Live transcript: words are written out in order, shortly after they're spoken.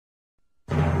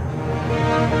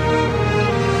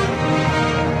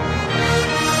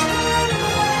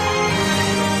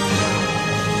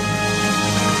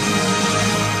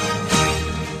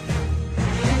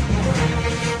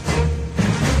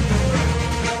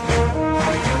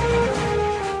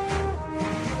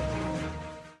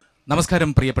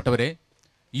നമസ്കാരം പ്രിയപ്പെട്ടവരെ,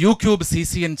 YouTube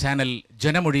CCN channel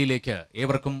ജനമൊഴിയിലേക്ക്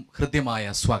ഏവർക്കും ഹൃദ്യമായ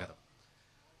സ്വാഗതം.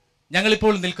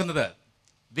 ഞങ്ങളിപ്പോൾ നിൽക്കുന്നത്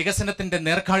വികസനത്തിന്റെ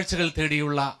നേർക്കാഴ്ചകൾ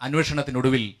തേടിയുള്ള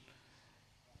അന്വേഷണത്തിനൊടുവിൽ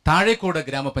താഴേക്കോട്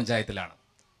ഗ്രാമപഞ്ചായത്തിലാണ്.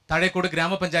 താഴേക്കോട്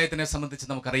ഗ്രാമപഞ്ചായത്തിനെ സംബന്ധിച്ച്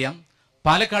നമുക്കറിയാം,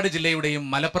 പാലക്കാട് ജില്ലയുടെയും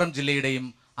മലപ്പുറം ജില്ലയുടെയും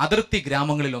അതിർത്തി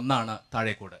ഗ്രാമങ്ങളിൽ ഒന്നാണ്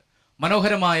താഴേക്കോട്.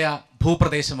 മനോഹരമായ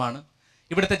ഭൂപ്രദേശമാണ്.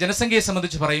 ഇവിടുത്തെ ജനസംഖ്യയെ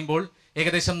സംബന്ധിച്ച് പറയുമ്പോൾ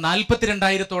ഏകദേശം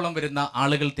 42,000-ഓളം വരുന്ന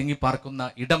ആളുകൾ തിങ്ങിപ്പാർക്കുന്ന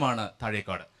ഇടമാണ്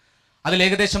താഴേക്കാട്. അതിൽ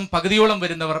ഏകദേശം പകുതിയോളം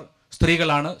വരുന്നവർ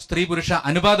സ്ത്രീകളാണ്. സ്ത്രീ പുരുഷ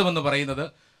അനുപാതം എന്ന് പറയുന്നത്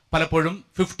പലപ്പോഴും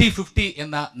 50-50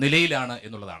 എന്ന നിലയിലാണ്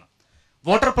എന്നുള്ളതാണ്.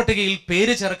 വോട്ടർ പട്ടികയിൽ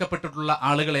പേര് ചേർക്കപ്പെട്ടിട്ടുള്ള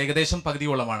ആളുകൾ ഏകദേശം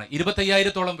പകുതിയോളമാണ്.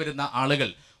 25,000-ഓളം വരുന്ന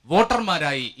ആളുകൾ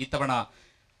വോട്ടർമാരായി ഇത്തവണ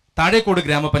താഴേക്കോട്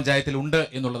ഗ്രാമപഞ്ചായത്തിൽ ഉണ്ട്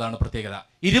എന്നുള്ളതാണ് പ്രത്യേകത.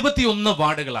 21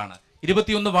 വാർഡുകളാണ്.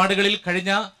 21 വാർഡുകളിൽ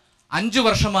കഴിഞ്ഞ 5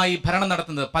 വർഷമായി ഭരണം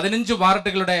നടത്തുന്നത് 15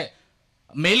 വാർഡുകളുടെ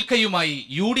മേൽക്കൈയുമായി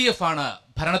UDF ആണ്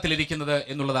ഭരണത്തിലിരിക്കുന്നത്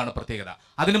എന്നുള്ളതാണ് പ്രത്യേകത.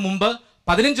 അതിനു മുമ്പ്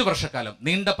 15 വർഷക്കാലം,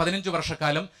 നീണ്ട 15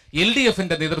 വർഷക്കാലം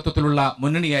LDFന്റെ നേതൃത്വത്തിലുള്ള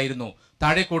മുന്നണിയായിരുന്നു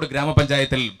താഴേക്കോട്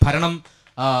ഗ്രാമപഞ്ചായത്തിൽ ഭരണം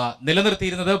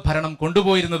നിലനിർത്തിയിരുന്നത്, ഭരണം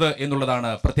കൊണ്ടുപോയിരുന്നത്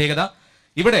എന്നുള്ളതാണ് പ്രത്യേകത.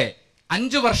 ഇവിടെ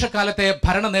 5 വർഷക്കാലത്തെ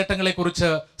ഭരണ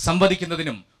നേട്ടങ്ങളെക്കുറിച്ച്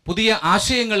സംവദിക്കുന്നതിനും പുതിയ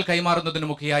ആശയങ്ങൾ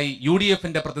കൈമാറുന്നതിനുമൊക്കെയായി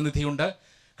UDFന്റെ പ്രതിനിധിയുണ്ട്.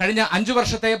 കഴിഞ്ഞ 5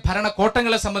 വർഷത്തെ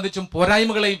ഭരണകോട്ടങ്ങളെ സംബന്ധിച്ചും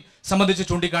പോരായ്മകളെയും സംബന്ധിച്ച്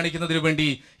ചൂണ്ടിക്കാണിക്കുന്നതിനു വേണ്ടി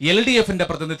LDFന്റെ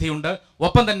പ്രതിനിധിയുണ്ട്.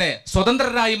 ഒപ്പം തന്നെ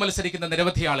സ്വതന്ത്രരായി മത്സരിക്കുന്ന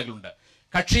നിരവധി ആളുകളുണ്ട്.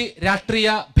 കക്ഷി രാഷ്ട്രീയ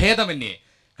ഭേദമന്യേ,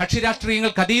 കക്ഷി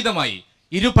രാഷ്ട്രീയങ്ങൾക്ക് അതീതമായി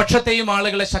ഇരുപക്ഷത്തെയും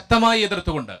ആളുകളെ ശക്തമായി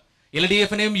എതിർത്തുകൊണ്ട്,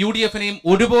 LDFനെയും UDFനെയും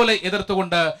ഒരുപോലെ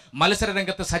എതിർത്തുകൊണ്ട്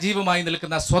മത്സരരംഗത്ത് സജീവമായി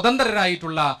നിൽക്കുന്ന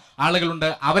സ്വതന്ത്രരായിട്ടുള്ള ആളുകളുണ്ട്.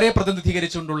 അവരെ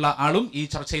പ്രതിനിധീകരിച്ചുകൊണ്ടുള്ള ആളും ഈ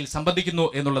ചർച്ചയിൽ സംബന്ധിക്കുന്നു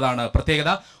എന്നുള്ളതാണ്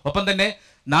പ്രത്യേകത. ഒപ്പം തന്നെ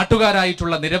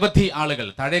നാട്ടുകാരായിട്ടുള്ള നിരവധി ആളുകൾ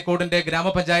താഴേക്കോടിന്റെ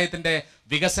ഗ്രാമപഞ്ചായത്തിന്റെ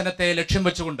വികസനത്തെ ലക്ഷ്യം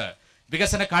വെച്ചുകൊണ്ട്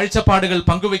വികസന കാഴ്ചപ്പാടുകൾ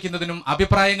പങ്കുവെക്കുന്നതിനും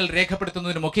അഭിപ്രായങ്ങൾ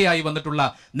രേഖപ്പെടുത്തുന്നതിനുമൊക്കെയായി വന്നിട്ടുള്ള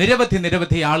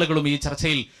നിരവധി ആളുകളും ഈ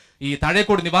ചർച്ചയിൽ, ഈ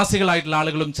താഴേക്കോട് നിവാസികളായിട്ടുള്ള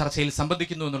ആളുകളും ചർച്ചയിൽ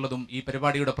സംബന്ധിക്കുന്നു എന്നുള്ളതും ഈ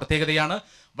പരിപാടിയുടെ പ്രത്യേകതയാണ്.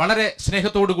 വളരെ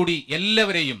സ്നേഹത്തോടുകൂടി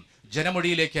എല്ലാവരെയും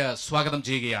ജനമൊഴിയിലേക്ക് സ്വാഗതം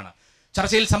ചെയ്യുകയാണ്.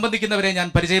 ചർച്ചയിൽ സംബന്ധിക്കുന്നവരെ ഞാൻ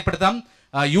പരിചയപ്പെടുത്താം.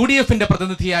 UDFന്റെ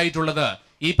പ്രതിനിധിയായിട്ടുള്ളത്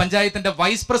ഈ പഞ്ചായത്തിന്റെ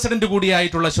vice president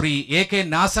കൂടിയായിട്ടുള്ള Shri AK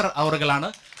Nasar അവറുകളാണ്.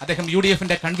 അദ്ദേഹം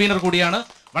UDFന്റെ കൺവീനർ കൂടിയാണ്.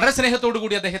 വളരെ സ്നേഹത്തോടു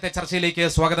കൂടി അദ്ദേഹത്തെ ചർച്ചയിലേക്ക്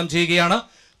സ്വാഗതം ചെയ്യുകയാണ്.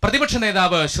 പ്രതിപക്ഷ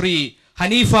നേതാവ് ശ്രീ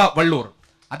ഹനീഫ വള്ളൂർ,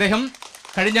 അദ്ദേഹം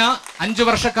കഴിഞ്ഞ 5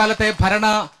 വർഷക്കാലത്തെ ഭരണ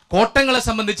കോട്ടങ്ങളെ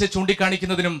സംബന്ധിച്ച്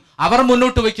ചൂണ്ടിക്കാണിക്കുന്നതിനും അവർ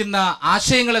മുന്നോട്ട് വയ്ക്കുന്ന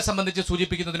ആശയങ്ങളെ സംബന്ധിച്ച്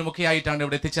സൂചിപ്പിക്കുന്നതിനുമൊക്കെ ആയിട്ടാണ്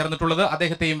ഇവിടെ എത്തിച്ചേർന്നിട്ടുള്ളത്.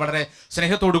 അദ്ദേഹത്തെയും വളരെ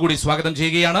സ്നേഹത്തോടു കൂടി സ്വാഗതം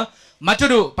ചെയ്യുകയാണ്.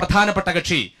 മറ്റൊരു പ്രധാനപ്പെട്ട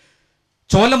കക്ഷി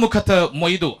ചോലമുഖത്ത്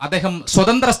മൊയ്തു, അദ്ദേഹം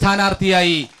സ്വതന്ത്ര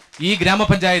സ്ഥാനാർത്ഥിയായി ഈ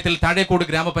ഗ്രാമപഞ്ചായത്തിൽ, താഴേക്കോട്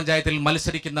ഗ്രാമപഞ്ചായത്തിൽ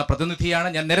മത്സരിക്കുന്ന പ്രതിനിധിയാണ്.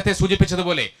 ഞാൻ നേരത്തെ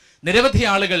സൂചിപ്പിച്ചതുപോലെ നിരവധി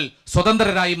ആളുകൾ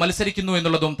സ്വതന്ത്രരായി മത്സരിക്കുന്നു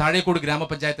എന്നുള്ളതും താഴേക്കോട്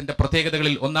ഗ്രാമപഞ്ചായത്തിന്റെ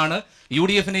പ്രത്യേകതകളിൽ ഒന്നാണ്.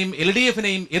 UDFനെയും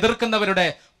LDFനെയും എതിർക്കുന്നവരുടെ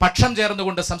പക്ഷം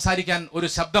ചേർന്നുകൊണ്ട് സംസാരിക്കാൻ ഒരു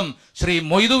ശബ്ദം ശ്രീ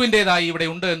മൊയ്തുവിൻ്റെതായി ഇവിടെ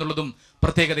ഉണ്ട് എന്നുള്ളതും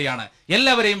പ്രത്യേകതയാണ്.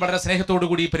 എല്ലാവരെയും വളരെ സ്നേഹത്തോടു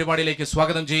കൂടി ഈ പരിപാടിയിലേക്ക്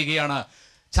സ്വാഗതം ചെയ്യുകയാണ്.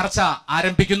 ചർച്ച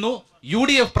ആരംഭിക്കുന്നു.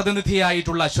 UDF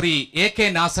പ്രതിനിധിയായിട്ടുള്ള ശ്രീ AK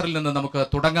നാസറിൽ നിന്ന് നമുക്ക്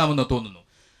തുടങ്ങാമെന്ന് തോന്നുന്നു.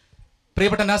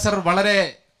 പ്രിയപ്പെട്ട നാസർ, വളരെ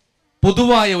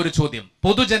പൊതുവായ ഒരു ചോദ്യം,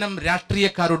 പൊതുജനം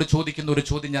രാഷ്ട്രീയക്കാരോട് ചോദിക്കുന്ന ഒരു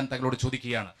ചോദ്യം ഞാൻ താങ്കളോട്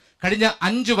ചോദിക്കുകയാണ്. കഴിഞ്ഞ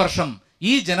 5 വർഷം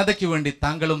ഈ ജനതയ്ക്ക് വേണ്ടി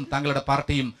താങ്കളും താങ്കളുടെ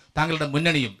പാർട്ടിയും താങ്കളുടെ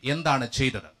മുന്നണിയും എന്താണ്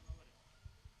ചെയ്തത്?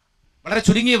 വളരെ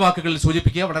ചുരുങ്ങിയ വാക്കുകളിൽ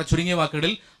സൂചിപ്പിക്കുക. വളരെ ചുരുങ്ങിയ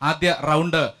വാക്കുകളിൽ ആദ്യ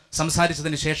റൗണ്ട്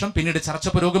സംസാരിച്ചതിന് ശേഷം പിന്നീട് ചർച്ച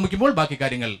പുരോഗമിക്കുമ്പോൾ ബാക്കി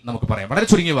കാര്യങ്ങൾ നമുക്ക് പറയാം. വളരെ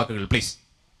ചുരുങ്ങിയ വാക്കുകൾ പ്ലീസ്.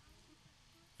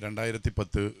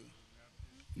 2010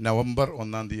 നവംബർ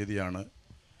 1-ാം തീയതിയാണ്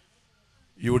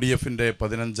UDFന്റെ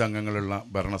 15 അംഗങ്ങളുള്ള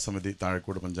ഭരണസമിതി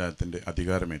താഴേക്കോട് പഞ്ചായത്തിൻ്റെ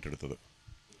അധികാരമേറ്റെടുത്തത്.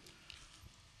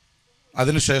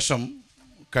 അതിനുശേഷം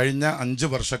കഴിഞ്ഞ 5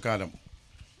 വർഷക്കാലം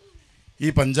ഈ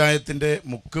പഞ്ചായത്തിൻ്റെ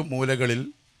മുക്ക് മൂലകളിൽ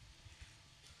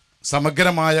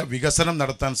സമഗ്രമായ വികസനം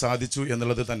നടത്താൻ സാധിച്ചു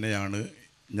എന്നുള്ളത് തന്നെയാണ്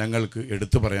ഞങ്ങൾക്ക്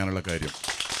എടുത്തു പറയാനുള്ള കാര്യം.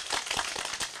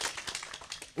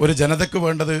 ഒരു ജനതയ്ക്ക്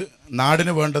വേണ്ടത്,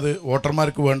 നാടിന് വേണ്ടത്,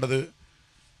 വോട്ടർമാർക്ക് വേണ്ടത്,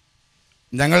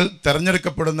 ഞങ്ങൾ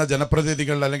തിരഞ്ഞെടുക്കപ്പെടുന്ന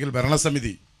ജനപ്രതിനിധികൾ അല്ലെങ്കിൽ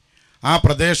ഭരണസമിതി ആ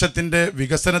പ്രദേശത്തിൻ്റെ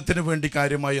വികസനത്തിന് വേണ്ടി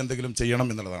കാര്യമായി എന്തെങ്കിലും ചെയ്യണം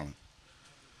എന്നുള്ളതാണ്.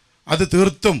 അത്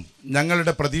തീർത്തും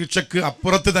ഞങ്ങളുടെ പ്രതീക്ഷയ്ക്ക്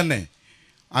അപ്പുറത്ത് തന്നെ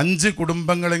 5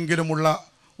 കുടുംബങ്ങളെങ്കിലുമുള്ള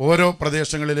ഓരോ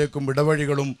പ്രദേശങ്ങളിലേക്കും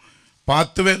ഇടവഴികളും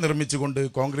പാത്വേ നിർമ്മിച്ചുകൊണ്ട്,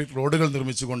 കോൺക്രീറ്റ് റോഡുകൾ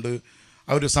നിർമ്മിച്ചുകൊണ്ട്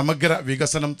ഒരു സമഗ്ര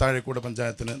വികസനം താഴേക്കോട്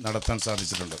പഞ്ചായത്തിന് നടത്താൻ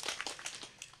സാധിച്ചിട്ടുണ്ട്.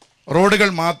 റോഡുകൾ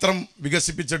മാത്രം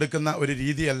വികസിപ്പിച്ചെടുക്കുന്ന ഒരു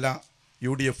രീതിയല്ല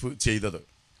UDF ചെയ്തത്.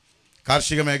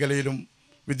 കാർഷിക മേഖലയിലും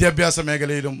വിദ്യാഭ്യാസ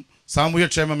മേഖലയിലും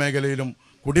സാമൂഹ്യക്ഷേമ മേഖലയിലും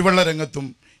കുടിവെള്ള രംഗത്തും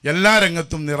എല്ലാ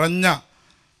രംഗത്തും നിറഞ്ഞ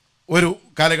ഒരു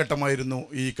കാലഘട്ടമായിരുന്നു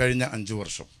ഈ കഴിഞ്ഞ 5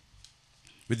 വർഷം.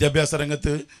 വിദ്യാഭ്യാസ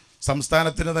രംഗത്ത്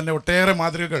സംസ്ഥാനത്തിന് തന്നെ ഒട്ടേറെ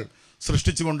മാതൃകകൾ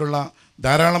സൃഷ്ടിച്ചുകൊണ്ടുള്ള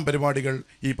ധാരാളം പരിപാടികൾ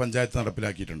ഈ പഞ്ചായത്ത്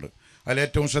നടപ്പിലാക്കിയിട്ടുണ്ട്.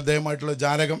 അതിലേറ്റവും ശ്രദ്ധേയമായിട്ടുള്ള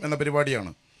ജാലകം എന്ന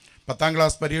പരിപാടിയാണ്. 10ാം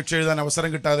ക്ലാസ് പരീക്ഷ എഴുതാൻ അവസരം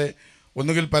കിട്ടാതെ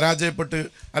ഒന്നുകിൽ പരാജയപ്പെട്ട്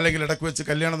അല്ലെങ്കിൽ ഇടയ്ക്ക് വെച്ച്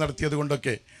കല്യാണം നടത്തിയത്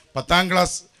കൊണ്ടൊക്കെ 10ാം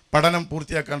ക്ലാസ് പഠനം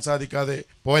പൂർത്തിയാക്കാൻ സാധിക്കാതെ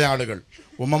പോയ ആളുകൾ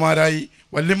ഉമ്മമാരായി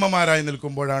വല്യമ്മമാരായി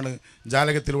നിൽക്കുമ്പോഴാണ്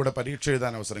ജാലകത്തിലൂടെ പരീക്ഷ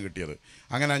എഴുതാൻ അവസരം കിട്ടിയത്.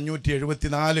 അങ്ങനെ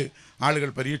 574 ആളുകൾ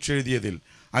പരീക്ഷ എഴുതിയതിൽ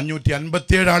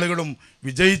 557 ആളുകളും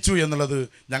വിജയിച്ചു എന്നുള്ളത്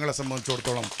ഞങ്ങളെ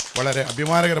സംബന്ധിച്ചിടത്തോളം വളരെ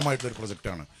അഭിമാനകരമായിട്ടൊരു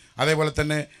പ്രൊജക്റ്റാണ്. അതേപോലെ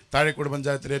തന്നെ താഴേക്കോട്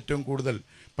പഞ്ചായത്തിൽ ഏറ്റവും കൂടുതൽ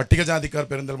പട്ടികജാതിക്കാർ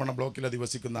പെരിന്തൽമണ്ണ ബ്ലോക്കിൽ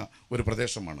അധിവസിക്കുന്ന ഒരു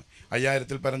പ്രദേശമാണ്.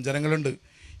 5000-ൽ പരം ജനങ്ങളുണ്ട്.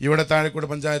 ഇവിടെ താഴേക്കോട്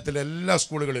പഞ്ചായത്തിലെ എല്ലാ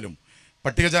സ്കൂളുകളിലും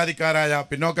പട്ടികജാതിക്കാരായ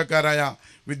പിന്നോക്കക്കാരായ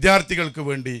വിദ്യാർത്ഥികൾക്ക്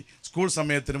വേണ്ടി സ്കൂൾ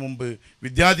സമയത്തിന് മുമ്പ്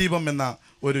വിദ്യാദീപം എന്ന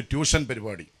ഒരു ട്യൂഷൻ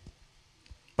പരിപാടി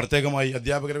പ്രത്യേകമായി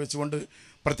അധ്യാപകരെ വെച്ചുകൊണ്ട്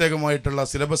പ്രത്യേകമായിട്ടുള്ള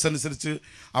സിലബസ് അനുസരിച്ച്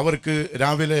അവർക്ക്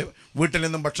രാവിലെ വീട്ടിൽ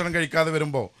നിന്നും ഭക്ഷണം കഴിക്കാതെ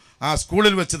വരുമ്പോൾ ആ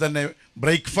സ്കൂളിൽ വെച്ച് തന്നെ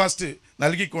ബ്രേക്ക്ഫാസ്റ്റ്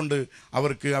നൽകിക്കൊണ്ട്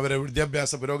അവർക്ക് അവരെ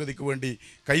വിദ്യാഭ്യാസ പുരോഗതിക്ക് വേണ്ടി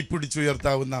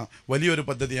കൈപ്പിടിച്ചുയർത്താവുന്ന വലിയൊരു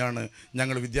പദ്ധതിയാണ്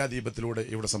ഞങ്ങൾ വിദ്യാദീപത്തിലൂടെ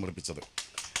ഇവിടെ സമർപ്പിച്ചത്.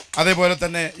 അതേപോലെ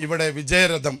തന്നെ ഇവിടെ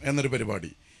വിജയരഥം എന്നൊരു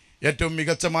പരിപാടി, ഏറ്റവും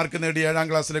മികച്ച മാർക്ക് നേടിയ 7ാം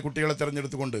ക്ലാസ്സിലെ കുട്ടികളെ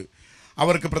തിരഞ്ഞെടുത്തുകൊണ്ട്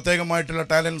അവർക്ക് പ്രത്യേകമായിട്ടുള്ള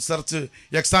ടാലൻറ്റ് സെർച്ച്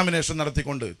എക്സാമിനേഷൻ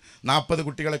നടത്തിക്കൊണ്ട് 40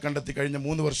 കുട്ടികളെ കണ്ടെത്തി കഴിഞ്ഞ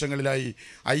 3 വർഷങ്ങളിലായി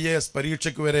IAS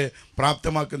പരീക്ഷയ്ക്ക് വരെ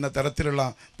പ്രാപ്തമാക്കുന്ന തരത്തിലുള്ള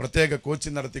പ്രത്യേക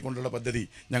കോച്ചിങ് നടത്തിക്കൊണ്ടുള്ള പദ്ധതി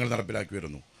ഞങ്ങൾ നടപ്പിലാക്കി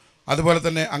വരുന്നു. അതുപോലെ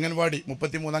തന്നെ അംഗൻവാടി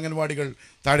 33 അംഗൻവാടികൾ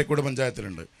താഴേക്കോട്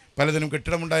പഞ്ചായത്തിലുണ്ട്. പലതിനും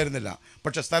കെട്ടിടമുണ്ടായിരുന്നില്ല.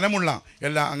 പക്ഷേ സ്ഥലമുള്ള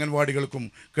എല്ലാ അംഗൻവാടികൾക്കും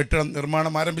കെട്ടിടം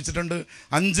നിർമ്മാണം ആരംഭിച്ചിട്ടുണ്ട്.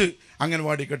 5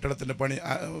 അംഗൻവാടി കെട്ടിടത്തിൻ്റെ പണി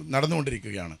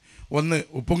നടന്നുകൊണ്ടിരിക്കുകയാണ്. ഒന്ന്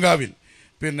ഉപ്പുങ്കാവിൽ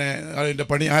പിന്നെ അതിൻ്റെ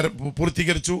പണി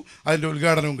പൂർത്തീകരിച്ചു, അതിൻ്റെ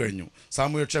ഉദ്ഘാടനവും കഴിഞ്ഞു.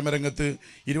 സാമൂഹ്യക്ഷേമ രംഗത്ത്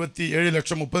 27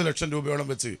 ലക്ഷം 30 ലക്ഷം രൂപയോളം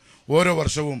വെച്ച് ഓരോ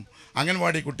വർഷവും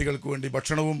അംഗൻവാടി കുട്ടികൾക്ക് വേണ്ടി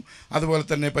ഭക്ഷണവും അതുപോലെ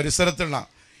തന്നെ പരിസരത്തുള്ള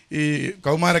ഈ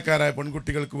കൗമാരക്കാരായ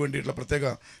പെൺകുട്ടികൾക്ക് വേണ്ടിയിട്ടുള്ള പ്രത്യേക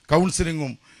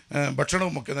കൗൺസിലിങ്ങും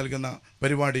ഭക്ഷണവും ഒക്കെ നൽകുന്ന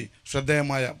പരിപാടി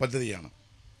ശ്രദ്ധേയമായ പദ്ധതിയാണ്.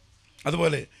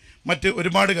 അതുപോലെ മറ്റ്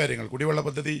ഒരുപാട് കാര്യങ്ങൾ കുടിവെള്ള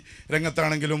പദ്ധതി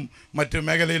രംഗത്താണെങ്കിലും മറ്റ്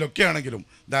മേഖലയിലൊക്കെ ആണെങ്കിലും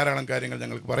ധാരാളം കാര്യങ്ങൾ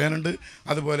ഞങ്ങൾക്ക് പറയാനുണ്ട്.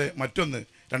 അതുപോലെ മറ്റൊന്ന്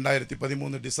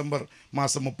 2013 ഡിസംബർ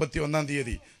മാസം 31-ാം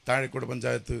തീയതി താഴേക്കോട്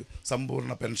പഞ്ചായത്ത്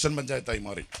സമ്പൂർണ്ണ പെൻഷൻ പഞ്ചായത്തായി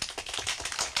മാറി.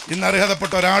 ഇന്ന്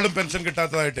അർഹതപ്പെട്ട ഒരാളും പെൻഷൻ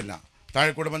കിട്ടാത്തതായിട്ടില്ല.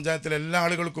 താഴേക്കോട് പഞ്ചായത്തിലെ എല്ലാ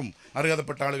ആളുകൾക്കും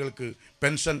അർഹതപ്പെട്ട ആളുകൾക്ക്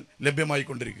പെൻഷൻ ലഭ്യമായി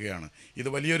കൊണ്ടിരിക്കുകയാണ്. ഇത്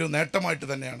വലിയൊരു നേട്ടമായിട്ട്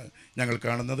തന്നെയാണ് ഞങ്ങൾ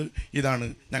കാണുന്നത്. ഇതാണ്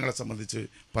ഞങ്ങളെ സംബന്ധിച്ച്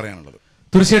പറയാനുള്ളത്.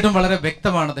 തീർച്ചയായിട്ടും വളരെ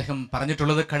വ്യക്തമാണ് അദ്ദേഹം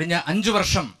പറഞ്ഞിട്ടുള്ളത്. കഴിഞ്ഞ 5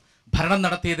 വർഷം ഭരണം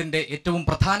നടത്തിയതിൻ്റെ ഏറ്റവും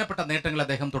പ്രധാനപ്പെട്ട നേട്ടങ്ങൾ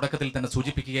അദ്ദേഹം തുടക്കത്തിൽ തന്നെ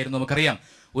സൂചിപ്പിക്കുകയായിരുന്നു. നമുക്കറിയാം,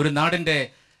 ഒരു നാടിൻ്റെ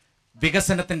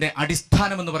വികസനത്തിൻ്റെ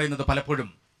അടിസ്ഥാനം എന്ന് പറയുന്നത് പലപ്പോഴും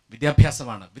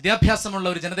വിദ്യാഭ്യാസമാണ്. വിദ്യാഭ്യാസമുള്ള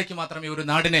ഒരു ജനതയ്ക്ക് മാത്രമേ ഒരു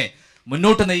നാടിനെ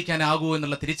മുന്നോട്ട് നയിക്കാനാകൂ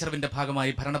എന്നുള്ള തിരിച്ചറിവിന്റെ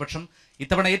ഭാഗമായി ഭരണപക്ഷം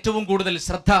ഇത്തവണ ഏറ്റവും കൂടുതൽ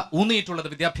ശ്രദ്ധ ഊന്നിയിട്ടുള്ളത്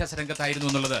വിദ്യാഭ്യാസ രംഗത്തായിരുന്നു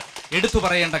എന്നുള്ളത് എടുത്തു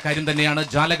പറയേണ്ട കാര്യം തന്നെയാണ്.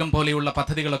 ജാലകം പോലെയുള്ള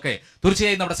പദ്ധതികളൊക്കെ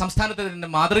തീർച്ചയായും നമ്മുടെ സംസ്ഥാനത്ത് തന്നെ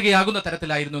മാതൃകയാകുന്ന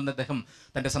തരത്തിലായിരുന്നു എന്ന് അദ്ദേഹം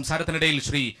തന്റെ സംസാരത്തിനിടയിൽ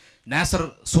ശ്രീ നാസർ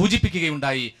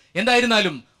സൂചിപ്പിക്കുകയുണ്ടായി.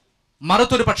 എന്തായിരുന്നാലും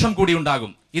മറുത്തൊരു പക്ഷം കൂടി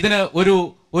ഉണ്ടാകും, ഇതിന്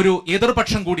ഒരു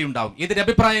എതിർപക്ഷം കൂടി ഉണ്ടാവും,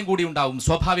 എതിരഭിപ്രായം കൂടി ഉണ്ടാവും.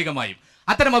 സ്വാഭാവികമായും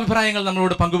അത്തരം അഭിപ്രായങ്ങൾ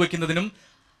നമ്മളോട് പങ്കുവെക്കുന്നതിനും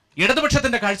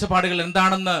ഇടതുപക്ഷത്തിന്റെ കാഴ്ചപ്പാടുകൾ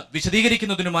എന്താണെന്ന്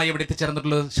വിശദീകരിക്കുന്നതിനുമായി ഇവിടെ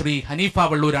എത്തിച്ചേർന്നിട്ടുള്ളത് ശ്രീ ഹനീഫ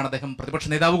വള്ളൂരാണ്. അദ്ദേഹം പ്രതിപക്ഷ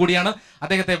നേതാവ് കൂടിയാണ്.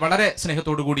 അദ്ദേഹത്തെ വളരെ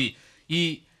സ്നേഹത്തോടു കൂടി ഈ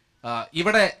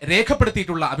ഇവിടെ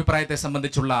രേഖപ്പെടുത്തിയിട്ടുള്ള അഭിപ്രായത്തെ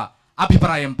സംബന്ധിച്ചുള്ള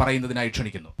അഭിപ്രായം പറയുന്നതിനായി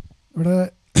ക്ഷണിക്കുന്നു. ഇവിടെ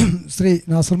ശ്രീ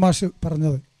നാസർ മാഷ്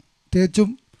പറഞ്ഞത്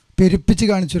തേച്ചും പെരുപ്പിച്ച്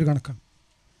കാണിച്ചൊരു കണക്കാണ്.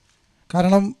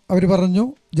 കാരണം അവർ പറഞ്ഞു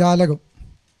ജാലകം,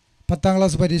 10ാം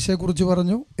ക്ലാസ് പരീക്ഷയെക്കുറിച്ച്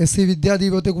പറഞ്ഞു, SC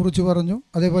വിദ്യാദീപത്തെക്കുറിച്ച് പറഞ്ഞു,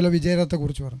 അതേപോലെ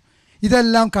വിജയരഥത്തെക്കുറിച്ച് പറഞ്ഞു.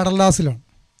 ഇതെല്ലാം കടലാസിലാണ്.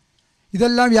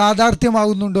 ഇതെല്ലാം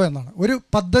യാഥാർത്ഥ്യമാകുന്നുണ്ടോ എന്നാണ്. ഒരു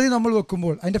പദ്ധതി നമ്മൾ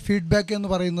വെക്കുമ്പോൾ അതിൻ്റെ ഫീഡ്ബാക്ക് എന്ന്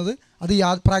പറയുന്നത് അത്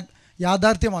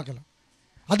യാഥാർത്ഥ്യമാക്കലാണ്.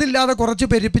 അതില്ലാതെ കുറച്ച്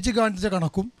പെരുപ്പിച്ച് കാണിച്ച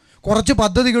കണക്കും കുറച്ച്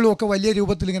പദ്ധതികളും ഒക്കെ വലിയ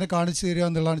രൂപത്തിൽ ഇങ്ങനെ കാണിച്ചു തരിക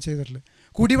എന്നുള്ളതാണ് ചെയ്തിട്ടുള്ളത്.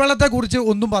 കുടിവെള്ളത്തെക്കുറിച്ച്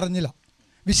ഒന്നും പറഞ്ഞില്ല,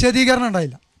 വിശദീകരണം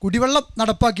ഉണ്ടായില്ല. കുടിവെള്ളം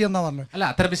നടപ്പാക്കിയെന്നാണ് പറഞ്ഞത്. അല്ല,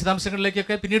 അത്തരം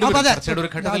വിശദാംശങ്ങളിലേക്കൊക്കെ പിന്നീട്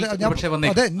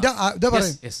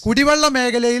കുടിവെള്ള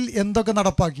മേഖലയിൽ എന്തൊക്കെ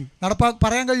നടപ്പാക്കി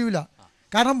പറയാൻ കഴിയൂല.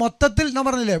 കാരണം മൊത്തത്തിൽ ഞാൻ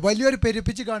പറഞ്ഞില്ലേ വലിയൊരു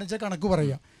പെരുപ്പിച്ച് കാണിച്ച കണക്ക്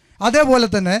പറയുക. അതേപോലെ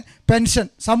തന്നെ പെൻഷൻ,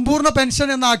 സമ്പൂർണ്ണ പെൻഷൻ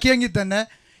എന്നാക്കിയെങ്കിൽ തന്നെ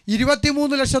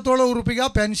 23 ലക്ഷത്തോളം ഉറുപ്പിക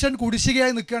പെൻഷൻ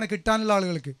കുടിശ്ശികയായി നിൽക്കുകയാണ് കിട്ടാനുള്ള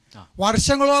ആളുകൾക്ക്.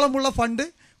 വർഷങ്ങളോളമുള്ള ഫണ്ട്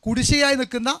കുടിശ്ശികയായി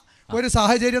നിൽക്കുന്ന ഒരു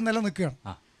സാഹചര്യം നിലനിൽക്കുകയാണ്.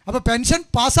 അപ്പോൾ പെൻഷൻ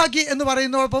പാസ്സാക്കി എന്ന്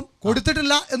പറയുന്നതോടൊപ്പം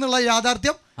കൊടുത്തിട്ടില്ല എന്നുള്ള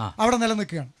യാഥാർത്ഥ്യം അവിടെ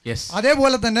നിലനിൽക്കുകയാണ്.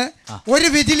 അതേപോലെ തന്നെ ഒരു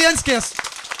വിജിലൻസ്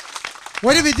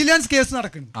കേസ്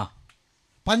നടക്കുന്നുണ്ട്.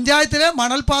 പഞ്ചായത്തിലെ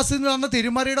മണൽ പാസ് എന്ന് പറഞ്ഞ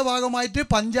തിരിമറിയുടെ ഭാഗമായിട്ട്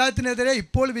പഞ്ചായത്തിനെതിരെ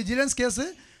ഇപ്പോൾ വിജിലൻസ് കേസ്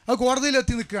അത്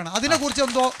കോടതിയിലെത്തി നിൽക്കുകയാണ്. അതിനെക്കുറിച്ച്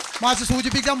എന്തോ മാഷ്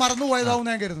സൂചിപ്പിക്കാൻ മറന്നുപോയതാവും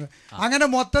ഞാൻ കരുതുന്നത്. അങ്ങനെ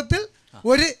മൊത്തത്തിൽ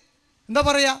ഒരു എന്താ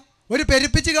പറയുക, ഒരു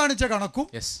പെരുപ്പിച്ച് കാണിച്ച കണക്കും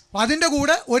അതിൻ്റെ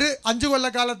കൂടെ ഒരു 5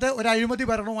 കൊല്ലക്കാലത്തെ ഒരു അഴിമതി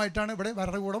ഭരണവുമായിട്ടാണ് ഇവിടെ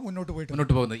ഭരണകൂടം മുന്നോട്ട്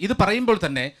പോകുന്നത്. ഇത് പറയുമ്പോൾ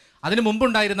തന്നെ അതിനു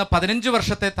മുമ്പുണ്ടായിരുന്ന 15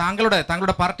 വർഷത്തെ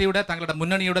താങ്കളുടെ പാർട്ടിയുടെ താങ്കളുടെ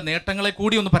മുന്നണിയുടെ നേട്ടങ്ങളെ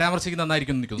കൂടി ഒന്ന്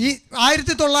പരാമർശിക്കുന്നതായിരിക്കും എനിക്ക് ഈ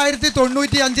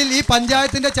 1995 ഈ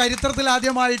പഞ്ചായത്തിന്റെ ചരിത്രത്തിൽ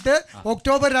ആദ്യമായിട്ട്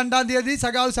ഒക്ടോബർ 2-ാം തീയതി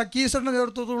സഖാവ് സക്കീശ്വരന്റെ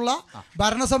നേതൃത്വത്തിലുള്ള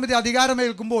ഭരണസമിതി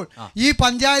അധികാരമേൽക്കുമ്പോൾ ഈ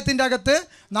പഞ്ചായത്തിന്റെ അകത്ത്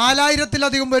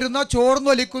 4000-ത്തിലധികം വരുന്ന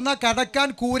ചോർന്നൊലിക്കുന്ന കടക്കാൻ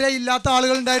കൂരയില്ലാത്ത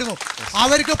ആളുകളുണ്ടായിരുന്നു.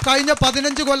 അവർക്ക് കഴിഞ്ഞ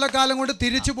 15 കൊല്ലക്കാലം കൊണ്ട്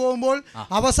തിരിച്ചു പോകുമ്പോൾ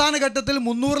അവസാന ഘട്ടത്തിൽ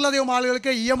 300-ലധികം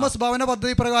ആളുകൾക്ക് EMS ഭവന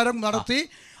പദ്ധതി പ്രകാരം നടത്തി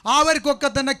അവർക്കൊക്കെ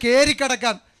തന്നെ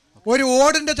കയറിക്കിടക്കാൻ ഒരു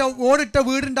ഓടിട്ട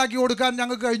വീടുണ്ടാക്കി കൊടുക്കാൻ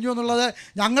ഞങ്ങൾക്ക് കഴിഞ്ഞു എന്നുള്ളത്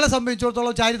ഞങ്ങളെ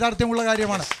സംബന്ധിച്ചിടത്തോളം ചാരിതാർത്ഥ്യമുള്ള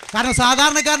കാര്യമാണ്. കാരണം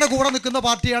സാധാരണക്കാരൻ്റെ കൂടെ നിൽക്കുന്ന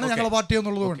പാർട്ടിയാണ് ഞങ്ങളുടെ പാർട്ടി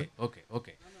എന്നുള്ളതുകൊണ്ട്.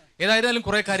 ഏതായാലും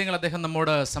കുറെ കാര്യങ്ങൾ അദ്ദേഹം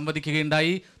നമ്മോട്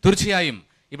സംവദിക്കുകയുണ്ടായി. തീർച്ചയായും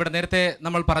ഇവിടെ നേരത്തെ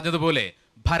നമ്മൾ പറഞ്ഞതുപോലെ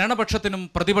ഭരണപക്ഷത്തിനും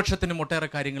പ്രതിപക്ഷത്തിനും ഒട്ടേറെ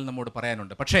കാര്യങ്ങൾ നമ്മോട്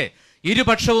പറയാനുണ്ട്. പക്ഷേ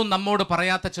ഇരുപക്ഷവും നമ്മോട്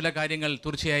പറയാത്ത ചില കാര്യങ്ങൾ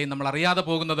തീർച്ചയായും നമ്മൾ അറിയാതെ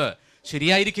പോകുന്നത്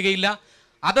ശരിയായിരിക്കുകയില്ല.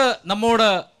 അത് നമ്മോട്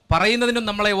പറയുന്നതിനും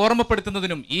നമ്മളെ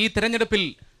ഓർമ്മപ്പെടുത്തുന്നതിനും ഈ തിരഞ്ഞെടുപ്പിൽ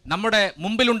നമ്മുടെ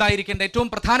മുമ്പിലുണ്ടായിരിക്കേണ്ട ഏറ്റവും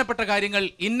പ്രധാനപ്പെട്ട കാര്യങ്ങൾ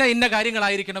ഇന്ന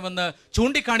കാര്യങ്ങളായിരിക്കണമെന്ന്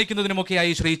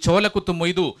ചൂണ്ടിക്കാണിക്കുന്നതിനുമൊക്കെയായി ശ്രീ ചോലക്കുത്ത്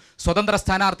മൊയ്തു സ്വതന്ത്ര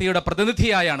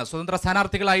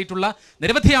സ്ഥാനാർത്ഥികളായിട്ടുള്ള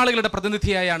നിരവധി ആളുകളുടെ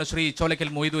പ്രതിനിധിയായാണ് ശ്രീ ചോലക്കൽ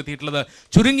മൊയ്തു എത്തിയിട്ടുള്ളത്.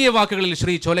 ചുരുങ്ങിയ വാക്കുകളിൽ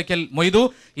ശ്രീ ചോലക്കൽ മൊയ്തു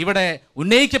ഇവിടെ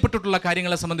ഉന്നയിക്കപ്പെട്ടിട്ടുള്ള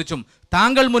കാര്യങ്ങളെ സംബന്ധിച്ചും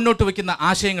താങ്കൾ മുന്നോട്ട് വയ്ക്കുന്ന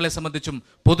ആശയങ്ങളെ സംബന്ധിച്ചും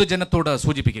പൊതുജനത്തോട്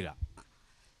സൂചിപ്പിക്കുക.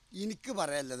 എനിക്ക്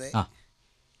പറയാനുള്ളത്,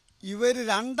 ഇവർ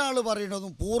രണ്ടാൾ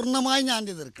പറയുന്നതും പൂർണ്ണമായി ഞാൻ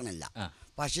എതിർക്കണില്ല.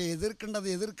 പക്ഷെ എതിർക്കേണ്ടത്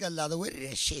എതിർക്കല്ലാതെ ഒരു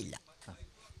രക്ഷയില്ല.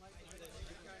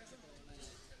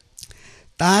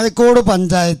 താഴെക്കോട്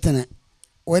പഞ്ചായത്തിന്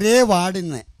ഒരേ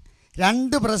വാർഡിന്ന്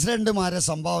 2 പ്രസിഡന്റുമാരെ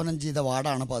സംഭാവന ചെയ്ത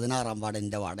വാർഡാണ് 16-ാം വാർഡ്.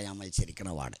 എൻ്റെ വാർഡ്, ഞാൻ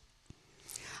മത്സരിക്കുന്ന വാർഡ്.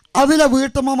 അതിലെ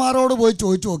വീട്ടമ്മമാരോട് പോയി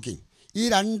ചോദിച്ചു നോക്കി, ഈ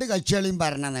 2 കക്ഷികളെയും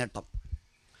ഭരണ നേട്ടം.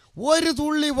 ഒരു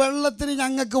തുള്ളി വെള്ളത്തിന്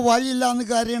ഞങ്ങൾക്ക് വഴിയില്ല എന്ന്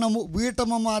കരയണം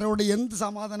വീട്ടമ്മമാരോട് എന്ത്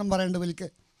സമാധാനം പറയേണ്ടത്? വിളിക്ക്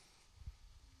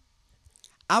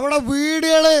അവിടെ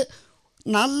വീടുകൾ,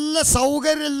 നല്ല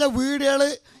സൗകര്യമുള്ള വീടുകൾ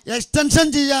എക്സ്റ്റൻഷൻ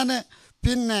ചെയ്യാൻ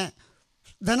പിന്നെ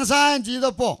ധനസഹായം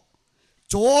ചെയ്തപ്പോൾ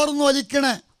ചോർന്നൊലിക്കണ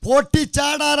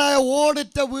പൊട്ടിച്ചാടാറായ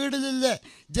ഓടിറ്റ വീടിലില്ലേ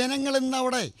ജനങ്ങൾ ഇന്ന്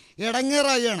അവിടെ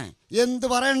ഇടങ്ങേറായാണ്. എന്ത്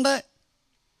പറയണ്ടേ?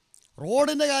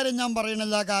 റോഡിൻ്റെ കാര്യം ഞാൻ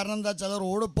പറയണില്ല. കാരണം എന്താ വെച്ചാൽ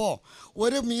റോഡ് ഇപ്പോൾ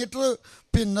 1 മീറ്റർ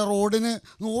പിന്നെ റോഡിന്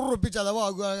 100 റുപ്യ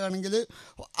ചിലവാകുകയാണെങ്കിൽ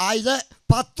അതിലെ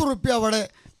 10 റുപ്യ അവിടെ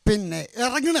പിന്നെ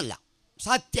ഇറങ്ങണില്ല.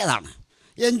 സത്യതാണ്.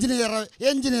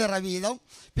 എഞ്ചിനീയറെ വീതം,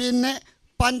 പിന്നെ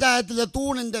പഞ്ചായത്തിലെ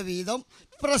തൂണിൻ്റെ വീതം,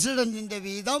 പ്രസിഡൻറ്റിൻ്റെ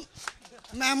വീതം,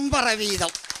 മെമ്പറെ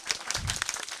വീതം.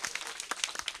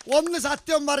 ഒന്ന്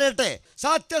സത്യം പറയട്ടെ,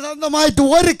 സത്യസന്ധമായിട്ട്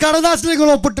ഒരു കടലാസിൽ നിങ്ങൾ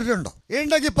ഒപ്പിട്ടിട്ടുണ്ടോ?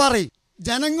 ഉണ്ടെങ്കിൽ പറയും.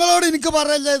 ജനങ്ങളോട് എനിക്ക്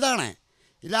പറയല്ലേ, ഇതാണ്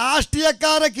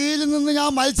രാഷ്ട്രീയക്കാരെ കീഴിൽ നിന്ന്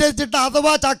ഞാൻ മത്സരിച്ചിട്ട്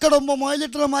അഥവാ ചക്കടുമ്പോൾ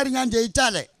മൊയിലിട്ടർമാർ ഞാൻ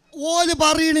ജയിച്ചാലേ ഓല്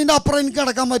പറയണതിൻ്റെ അപ്പുറം എനിക്ക്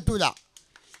കിടക്കാൻ പറ്റൂല.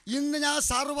 ഇന്ന് ഞാൻ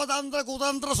സർവതന്ത്ര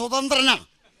കുതന്ത്ര സ്വതന്ത്രനാണ്.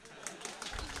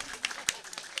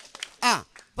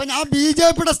 അപ്പം ഞാൻ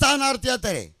BJPയുടെ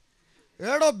സ്ഥാനാർത്ഥിയാത്തരേ.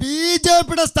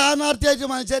 BJPയുടെ സ്ഥാനാർത്ഥിയായിട്ട്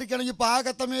മത്സരിക്കണമെങ്കിൽ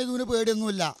പാകത്തമേതുവിന്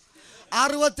പേടിയൊന്നുമില്ല.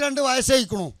 62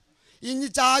 വയസ്സായിക്കണു. ഇനി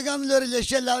ചാകാന്നുള്ളൊരു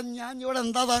ലക്ഷ്യമല്ലാതെ ഞാൻ ഇവിടെ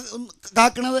എന്താ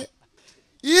കാക്കണത്?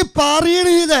 ഈ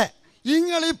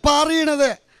പറയണത്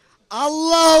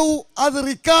അള്ളാഹു അത്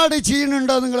റെക്കോർഡ്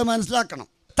ചെയ്യുന്നുണ്ടോ നിങ്ങൾ മനസ്സിലാക്കണം.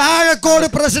 താഴെക്കോട്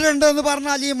പ്രസിഡന്റ് എന്ന്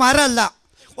പറഞ്ഞാൽ ഈ മരമല്ല,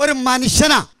 ഒരു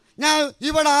മനുഷ്യനാ. ഞാൻ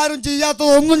ഇവിടെ ആരും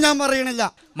ചെയ്യാത്തതൊന്നും ഞാൻ പറയണില്ല.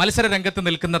 മത്സര രംഗത്ത്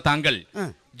നിൽക്കുന്ന താങ്കൾ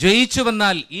ജയിച്ചു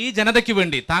വന്നാൽ ഈ ജനതയ്ക്ക്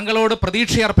വേണ്ടി താങ്കളോട്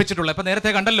പ്രതീക്ഷ അർപ്പിച്ചിട്ടുള്ള, ഇപ്പൊ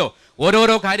നേരത്തെ കണ്ടല്ലോ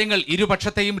ഓരോരോ കാര്യങ്ങൾ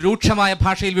ഇരുപക്ഷത്തെയും രൂക്ഷമായ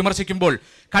ഭാഷയിൽ വിമർശിക്കുമ്പോൾ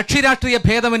കക്ഷി രാഷ്ട്രീയ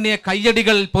ഭേദമന്യേ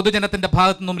കയ്യടികൾ പൊതുജനത്തിന്റെ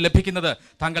ഭാഗത്തു നിന്നും ലഭിക്കുന്നത്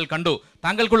താങ്കൾ കണ്ടു.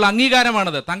 താങ്കൾക്കുള്ള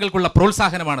അംഗീകാരമാണത്, താങ്കൾക്കുള്ള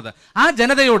പ്രോത്സാഹനമാണത്. ആ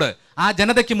ജനതയോട്, ആ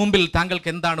ജനതയ്ക്ക് മുമ്പിൽ താങ്കൾക്ക്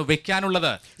എന്താണ്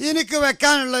വെക്കാനുള്ളത്? എനിക്ക്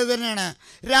വെക്കാനുള്ളത് തന്നെയാണ്,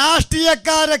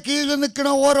 രാഷ്ട്രീയക്കാരെ കീഴിൽ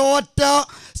നിൽക്കുന്ന ഓരോറ്റ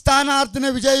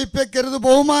സ്ഥാനാർത്ഥിനെ വിജയിപ്പിക്കരുത്.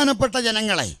 ബഹുമാനപ്പെട്ട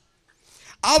ജനങ്ങളെ,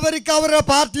 അവർക്ക് അവരുടെ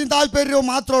പാർട്ടിയും താല്പര്യവും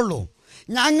മാത്രമേ ഉള്ളൂ.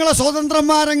 ഞങ്ങളെ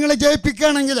സ്വതന്ത്രന്മാരെ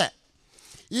ജയിപ്പിക്കുകയാണെങ്കിൽ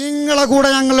നിങ്ങളെ കൂടെ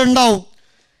ഞങ്ങളുണ്ടാവും.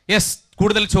 യെസ്,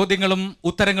 കൂടുതൽ ചോദ്യങ്ങളും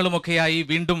ഉത്തരങ്ങളുമൊക്കെയായി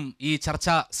വീണ്ടും ഈ ചർച്ച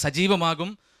സജീവമാകും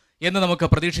എന്ന് നമുക്ക്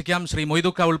പ്രതീക്ഷിക്കാം. ശ്രീ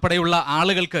മൊയ്തുക്ക ഉൾപ്പെടെയുള്ള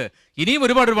ആളുകൾക്ക് ഇനിയും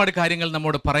ഒരുപാട് കാര്യങ്ങൾ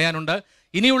നമ്മോട് പറയാനുണ്ട്.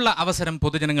 ഇനിയുള്ള അവസരം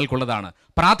പൊതുജനങ്ങൾക്കുള്ളതാണ്.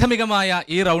 പ്രാഥമികമായ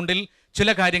ഈ റൗണ്ടിൽ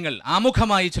ചില കാര്യങ്ങൾ,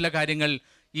 ആമുഖമായി ചില കാര്യങ്ങൾ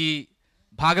ഈ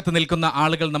ഭാഗത്ത് നിൽക്കുന്ന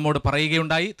ആളുകൾ നമ്മോട്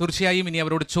പറയുകയുണ്ടായി. തീർച്ചയായും ഇനി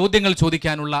അവരോട് ചോദ്യങ്ങൾ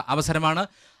ചോദിക്കാനുള്ള അവസരമാണ്.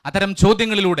 അത്തരം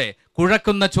ചോദ്യങ്ങളിലൂടെ,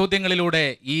 കുഴക്കുന്ന ചോദ്യങ്ങളിലൂടെ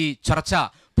ഈ ചർച്ച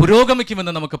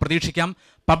പുരോഗമിക്കുമെന്ന് നമുക്ക് പ്രതീക്ഷിക്കാം.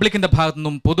 പബ്ലിക്കിന്റെ ഭാഗത്തു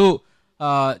നിന്നും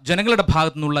ജനങ്ങളുടെ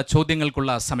ഭാഗത്തു നിന്നുള്ള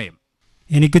ചോദ്യങ്ങൾക്കുള്ള സമയം.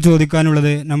 എനിക്ക്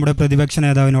ചോദിക്കാനുള്ളത് നമ്മുടെ പ്രതിപക്ഷ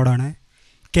നേതാവിനോടാണ്.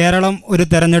 കേരളം ഒരു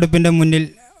തെരഞ്ഞെടുപ്പിൻ്റെ മുന്നിൽ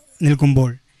നിൽക്കുമ്പോൾ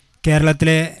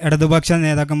കേരളത്തിലെ ഇടതുപക്ഷ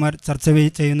നേതാക്കന്മാർ ചർച്ച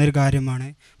ചെയ്യുന്നൊരു കാര്യമാണ്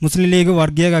മുസ്ലിം ലീഗ്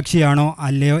വർഗീയ കക്ഷിയാണോ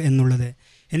അല്ലയോ എന്നുള്ളത്.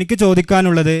 എനിക്ക്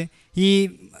ചോദിക്കാനുള്ളത്, ഈ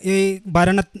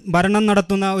ഭരണം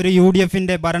നടത്തുന്ന ഒരു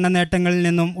UDFൻ്റെ ഭരണ നേട്ടങ്ങളിൽ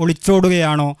നിന്നും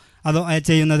ഒളിച്ചോടുകയാണോ അതോ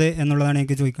ചെയ്യുന്നത് എന്നുള്ളതാണ്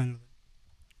എനിക്ക് ചോദിക്കാനുള്ളത്.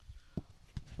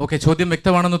 ഓക്കെ, ചോദ്യം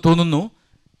വ്യക്തമാണെന്ന് തോന്നുന്നു.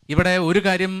 ഇവിടെ ഒരു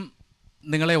കാര്യം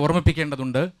നിങ്ങളെ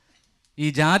ഓർമ്മിപ്പിക്കേണ്ടതുണ്ട്. ഈ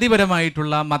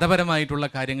ജാതിപരമായിട്ടുള്ള മതപരമായിട്ടുള്ള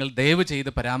കാര്യങ്ങൾ ദയവ് ചെയ്ത്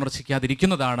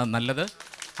പരാമർശിക്കാതിരിക്കുന്നതാണ് നല്ലത്.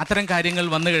 അത്തരം കാര്യങ്ങൾ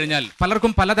വന്നു കഴിഞ്ഞാൽ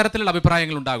പലർക്കും പലതരത്തിലുള്ള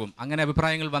അഭിപ്രായങ്ങൾ ഉണ്ടാകും. അങ്ങനെ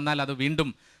അഭിപ്രായങ്ങൾ വന്നാൽ അത് വീണ്ടും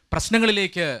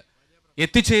പ്രശ്നങ്ങളിലേക്ക്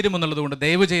എത്തിച്ചേരുമെന്നുള്ളതുകൊണ്ട്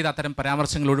ദയവ് ചെയ്ത് അത്തരം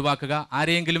പരാമർശങ്ങൾ ഒഴിവാക്കുക.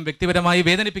 ആരെയെങ്കിലും വ്യക്തിപരമായി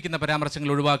വേദനിപ്പിക്കുന്ന പരാമർശങ്ങൾ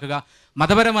ഒഴിവാക്കുക.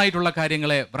 മതപരമായിട്ടുള്ള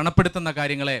കാര്യങ്ങളെ, വ്രണപ്പെടുത്തുന്ന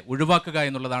കാര്യങ്ങളെ ഒഴിവാക്കുക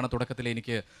എന്നുള്ളതാണ് തുടക്കത്തിൽ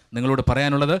എനിക്ക് നിങ്ങളോട്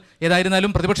പറയാനുള്ളത്.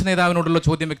 ഏതായിരുന്നാലും പ്രതിപക്ഷ നേതാവിനോടുള്ള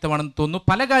ചോദ്യം വ്യക്തമാണെന്ന് തോന്നുന്നു.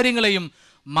 പല കാര്യങ്ങളെയും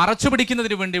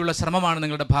മറച്ചുപിടിക്കുന്നതിന് വേണ്ടിയുള്ള ശ്രമമാണ്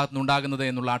നിങ്ങളുടെ ഭാഗത്തുനിന്ന് ഉണ്ടാകുന്നത്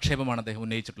എന്നുള്ള ആക്ഷേപമാണ് അദ്ദേഹം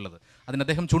ഉന്നയിച്ചിട്ടുള്ളത്. അതിന്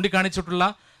അദ്ദേഹം ചൂണ്ടിക്കാണിച്ചിട്ടുള്ള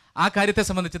ആ കാര്യത്തെ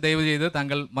സംബന്ധിച്ച് ദയവ് ചെയ്ത്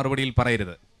താങ്കൾ മറുപടിയിൽ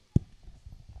പറയരുത്.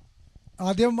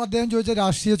 ആദ്യം അദ്ദേഹം ചോദിച്ച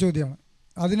രാഷ്ട്രീയ ചോദ്യമാണ്.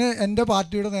 അതിന് എൻ്റെ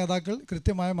പാർട്ടിയുടെ നേതാക്കൾ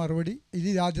കൃത്യമായ മറുപടി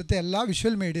ഈ രാജ്യത്തെ എല്ലാ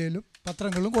വിഷ്വൽ മീഡിയയിലും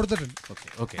പത്രങ്ങളിലും കൊടുത്തിട്ടുണ്ട്.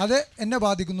 അത് എന്നെ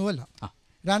ബാധിക്കുന്നുവല്ല.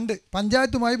 2,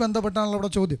 പഞ്ചായത്തുമായി ബന്ധപ്പെട്ടാണല്ലോ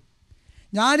ഇവിടെ ചോദ്യം.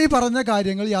 ഞാനീ പറഞ്ഞ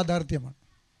കാര്യങ്ങൾ യാഥാർത്ഥ്യമാണ്.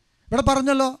 ഇവിടെ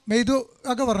പറഞ്ഞല്ലോ, മെയ്തു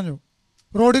ഒക്കെ പറഞ്ഞു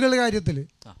റോഡുകളുടെ കാര്യത്തിൽ.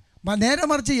 നേരെ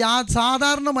മറിച്ച്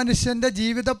സാധാരണ മനുഷ്യൻ്റെ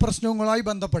ജീവിത പ്രശ്നങ്ങളുമായി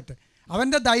ബന്ധപ്പെട്ട്,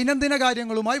 അവൻ്റെ ദൈനംദിന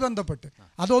കാര്യങ്ങളുമായി ബന്ധപ്പെട്ട്,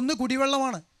 അതൊന്ന്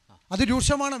കുടിവെള്ളമാണ്, അത്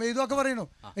രൂക്ഷമാണ്, മെയ്തുവൊക്കെ പറയുന്നു.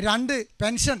 2,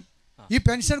 പെൻഷൻ. ഈ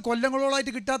പെൻഷൻ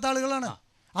കൊല്ലങ്ങളോളായിട്ട് കിട്ടാത്ത ആളുകളാണ്.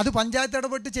 അത് പഞ്ചായത്ത്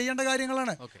ഇടപെട്ട് ചെയ്യേണ്ട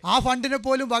കാര്യങ്ങളാണ്. ആ ഫണ്ടിനെ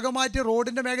പോലും വകമാറ്റി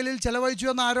റോഡിൻ്റെ മേഖലയിൽ ചെലവഴിച്ചു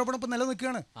എന്ന ആരോപണം ഇപ്പം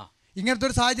നിലനിൽക്കുകയാണ്. ഇങ്ങനത്തെ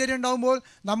ഒരു സാഹചര്യം ഉണ്ടാകുമ്പോൾ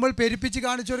നമ്മൾ പെരുപ്പിച്ച്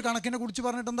കാണിച്ച ഒരു കണക്കിനെ കുറിച്ച്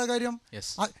പറഞ്ഞിട്ട് എന്താ കാര്യം?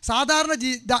 സാധാരണ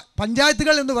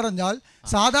പഞ്ചായത്തുകൾ എന്ന് പറഞ്ഞാൽ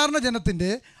സാധാരണ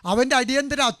ജനത്തിൻ്റെ അവൻ്റെ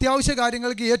അടിയന്തര അത്യാവശ്യ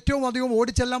കാര്യങ്ങൾക്ക് ഏറ്റവും അധികം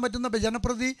ഓടിച്ചെല്ലാൻ പറ്റുന്ന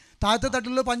ജനപ്രതി താഴത്തെ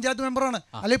തട്ടിലുള്ള പഞ്ചായത്ത് മെമ്പറാണ്,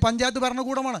 അല്ലെങ്കിൽ പഞ്ചായത്ത്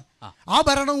ഭരണകൂടമാണ്. ആ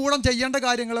ഭരണകൂടം ചെയ്യേണ്ട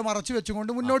കാര്യങ്ങൾ മറച്ചു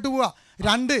വെച്ചുകൊണ്ട് മുന്നോട്ട് പോവുക.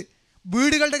 2,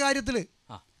 വീടുകളുടെ കാര്യത്തിൽ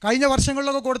കഴിഞ്ഞ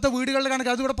വർഷങ്ങളിലൊക്കെ കൊടുത്ത വീടുകളുടെ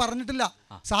കണക്ക് അതിവിടെ പറഞ്ഞിട്ടില്ല.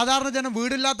 സാധാരണ ജനം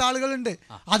വീടില്ലാത്ത ആളുകളുണ്ട്.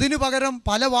 അതിനു പകരം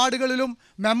പല വാർഡുകളിലും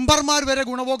മെമ്പർമാർ വരെ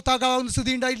ഗുണഭോക്താക്കാവുന്ന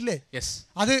സ്ഥിതി ഉണ്ടായിട്ടില്ലേ?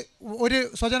 അത് ഒരു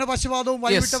സ്വജന പക്ഷപാതവും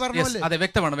വൈകിട്ട് പറഞ്ഞല്ലേ? അതെ,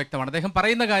 വ്യക്തമാണ്. അദ്ദേഹം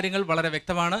പറയുന്ന കാര്യങ്ങൾ വളരെ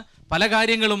വ്യക്തമാണ്. പല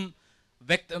കാര്യങ്ങളും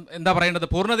എന്താ പറയേണ്ടത്,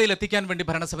 പൂർണ്ണതയിൽ എത്തിക്കാൻ വേണ്ടി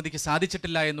ഭരണസമിതിക്ക്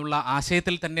സാധിച്ചിട്ടില്ല എന്നുള്ള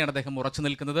ആശയത്തിൽ തന്നെയാണ് അദ്ദേഹം ഉറച്ചു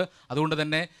നിൽക്കുന്നത്. അതുകൊണ്ട്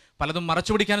തന്നെ പലതും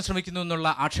മറച്ചുപിടിക്കാൻ ശ്രമിക്കുന്നു എന്നുള്ള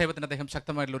ആക്ഷേപത്തിന് അദ്ദേഹം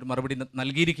ശക്തമായിട്ടുള്ള ഒരു മറുപടി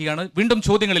നൽകിയിരിക്കുകയാണ്. വീണ്ടും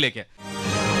ചോദ്യങ്ങളിലേക്ക്.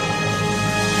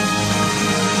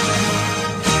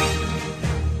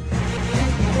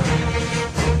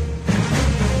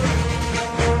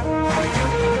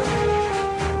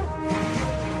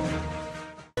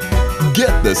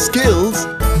 Get the skills,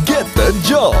 get the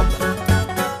job.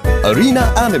 Arena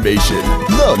Animation.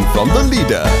 Learn from the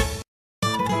leader.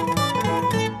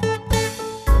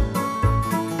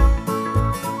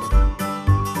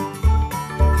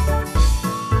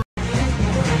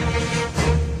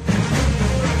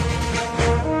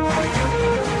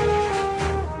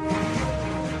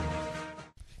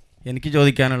 എനിക്ക്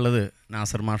ചോദിക്കാനുള്ളത്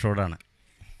നാസർ മാഷോടാണ്.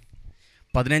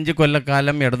 15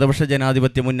 കൊല്ലക്കാലം ഇടതുപക്ഷ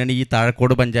ജനാധിപത്യ മുന്നണി ഈ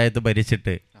താഴക്കോട് പഞ്ചായത്ത്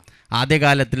ഭരിച്ചിട്ട്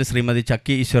ആദ്യകാലത്തിൽ ശ്രീമതി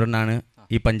ചക്കി ഈശ്വരനാണ്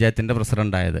ഈ പഞ്ചായത്തിൻ്റെ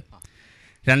പ്രസിഡൻ്റായത്.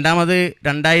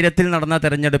 2000 നടന്ന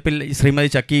തെരഞ്ഞെടുപ്പിൽ ശ്രീമതി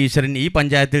ചക്കി ഈശ്വരൻ ഈ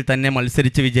പഞ്ചായത്തിൽ തന്നെ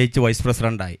മത്സരിച്ച് വിജയിച്ച് വൈസ്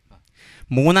പ്രസിഡൻ്റായി.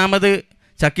 3ാമത്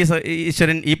ചക്കി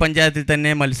ഈശ്വരൻ ഈ പഞ്ചായത്തിൽ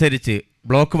തന്നെ മത്സരിച്ച്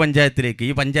ബ്ലോക്ക് പഞ്ചായത്തിലേക്ക്,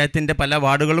 ഈ പഞ്ചായത്തിൻ്റെ പല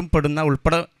വാർഡുകളും പെടുന്ന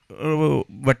ഉൾപ്പെടെ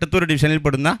വെട്ടത്തൂർ ഡിവിഷനിൽ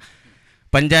പെടുന്ന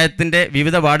പഞ്ചായത്തിൻ്റെ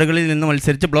വിവിധ വാർഡുകളിൽ നിന്ന്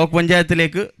മത്സരിച്ച് ബ്ലോക്ക്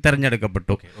പഞ്ചായത്തിലേക്ക്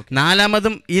തിരഞ്ഞെടുക്കപ്പെട്ടു.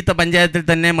 4ാമതും ഈ പഞ്ചായത്തിൽ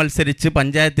തന്നെ മത്സരിച്ച്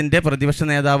പഞ്ചായത്തിൻ്റെ പ്രതിപക്ഷ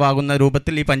നേതാവാകുന്ന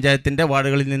രൂപത്തിൽ ഈ പഞ്ചായത്തിൻ്റെ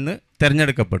വാർഡുകളിൽ നിന്ന്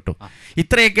തിരഞ്ഞെടുക്കപ്പെട്ടു.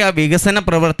 ഇത്രയൊക്കെ വികസന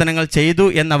പ്രവർത്തനങ്ങൾ ചെയ്തു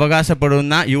എന്ന്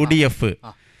അവകാശപ്പെടുന്ന UDF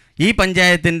ഈ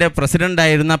പഞ്ചായത്തിൻ്റെ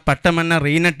പ്രസിഡൻ്റായിരുന്ന പട്ടമണ്ണ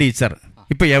റീന ടീച്ചർ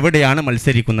ഇപ്പോൾ എവിടെയാണ്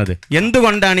മത്സരിക്കുന്നത്?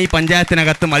 എന്തുകൊണ്ടാണ് ഈ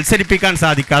പഞ്ചായത്തിനകത്ത് മത്സരിപ്പിക്കാൻ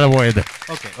സാധിക്കാതെ പോയത്?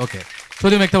 ഓക്കെ,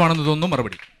 ചോദ്യം വ്യക്തമാണെന്ന് തോന്നുന്നു.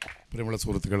 മറുപടി. പ്രിയമുള്ള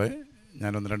സുഹൃത്തുക്കളെ,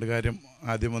 ഞാൻ 1-2 കാര്യം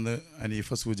ആദ്യം അനീഫ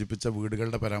സൂചിപ്പിച്ച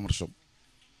വീടുകളുടെ പരാമർശം.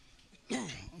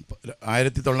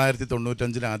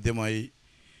 1995 ആദ്യമായി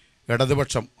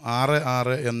ഇടതുപക്ഷം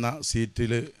 6 എന്ന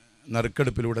സീറ്റിൽ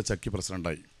നറുക്കെടുപ്പിലൂടെ ചക്കി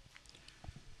പ്രസിഡൻ്റായി.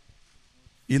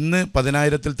 ഇന്ന്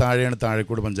 10,000-ൽ താഴെയാണ്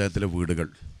താഴെക്കോട് പഞ്ചായത്തിലെ വീടുകൾ.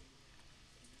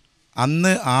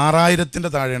 അന്ന്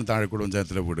 6,000-ൻ്റെ താഴെയാണ് താഴെക്കോട്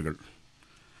പഞ്ചായത്തിലെ വീടുകൾ.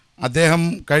 അദ്ദേഹം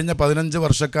കഴിഞ്ഞ 15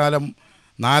 വർഷക്കാലം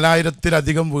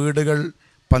 4,000-ത്തിലധികം വീടുകൾ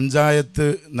പഞ്ചായത്ത്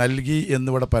നൽകി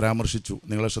എന്നിവിടെ പരാമർശിച്ചു.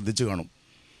 നിങ്ങളെ ശ്രദ്ധിച്ചു കാണും.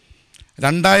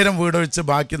 2,000 വീടൊഴിച്ച്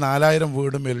ബാക്കി 4,000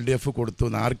 വീടും LDF കൊടുത്തു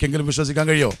എന്ന് ആർക്കെങ്കിലും വിശ്വസിക്കാൻ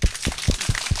കഴിയുമോ?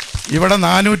 ഇവിടെ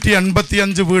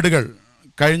 485 വീടുകൾ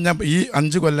കഴിഞ്ഞ ഈ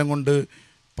 5 കൊല്ലം കൊണ്ട്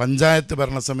പഞ്ചായത്ത്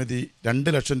ഭരണസമിതി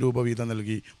 2 ലക്ഷം രൂപ വീതം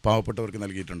നൽകി പാവപ്പെട്ടവർക്ക്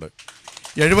നൽകിയിട്ടുണ്ട്.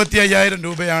 75,000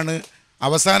 രൂപയാണ്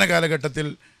അവസാന കാലഘട്ടത്തിൽ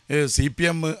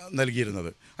CPM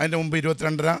നൽകിയിരുന്നത്. അതിൻ്റെ മുമ്പ്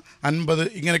 22.5, 50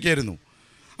 ഇങ്ങനെയൊക്കെയായിരുന്നു.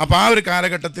 അപ്പോൾ ആ ഒരു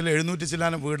കാലഘട്ടത്തിൽ 700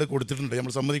 ചില്ലാനം വീട് കൊടുത്തിട്ടുണ്ട്,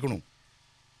 നമ്മൾ സമ്മതിക്കണു.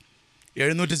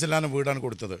 700 ചില്ലാനം വീടാണ്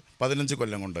കൊടുത്തത് 15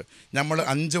 കൊല്ലം കൊണ്ട്. നമ്മൾ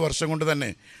 5 വർഷം കൊണ്ട്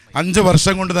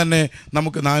തന്നെ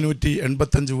നമുക്ക്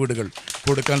 485 വീടുകൾ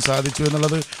കൊടുക്കാൻ സാധിച്ചു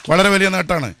എന്നുള്ളത് വളരെ വലിയ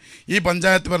നേട്ടമാണ്. ഈ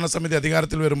പഞ്ചായത്ത് ഭരണസമിതി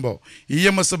അധികാരത്തിൽ വരുമ്പോൾ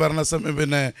EMS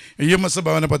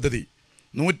ഭവന പദ്ധതി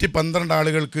 112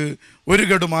 ആളുകൾക്ക് ഒരു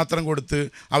ഗഡു മാത്രം കൊടുത്ത്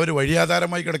അവർ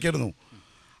വഴിയാധാരമായി കിടക്കായിരുന്നു.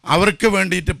 അവർക്ക്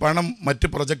വേണ്ടിയിട്ട് പണം മറ്റ്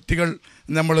പ്രൊജക്റ്റുകൾ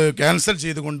നമ്മൾ ക്യാൻസൽ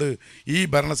ചെയ്തുകൊണ്ട് ഈ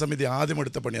ഭരണസമിതി ആദ്യം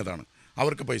എടുത്ത പണി അതാണ്.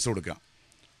 അവർക്ക് പൈസ കൊടുക്കുക.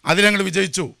 അതിൽ ഞങ്ങൾ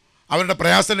വിജയിച്ചു. അവരുടെ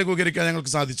പ്രയാസം ലഘൂകരിക്കാൻ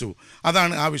ഞങ്ങൾക്ക് സാധിച്ചു.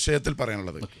 അതാണ് ആ വിഷയത്തിൽ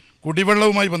പറയാനുള്ളത്.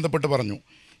 കുടിവെള്ളവുമായി ബന്ധപ്പെട്ട് പറഞ്ഞു.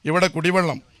 ഇവിടെ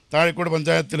കുടിവെള്ളം താഴെക്കോട്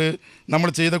പഞ്ചായത്തിൽ നമ്മൾ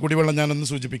ചെയ്ത കുടിവെള്ളം ഞാനൊന്ന്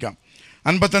സൂചിപ്പിക്കാം.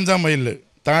 55-ാം മൈലിൽ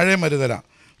താഴെ മരുതല,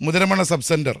 മുതിരമണ sub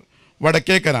centre,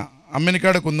 Vadakkekara,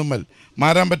 Ammanikkad Kunnummal,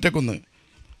 മാരാമ്പറ്റക്കുന്ന്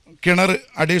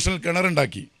additional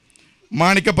കിണറുണ്ടാക്കി.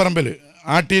 മാണിക്കപ്പറമ്പിൽ,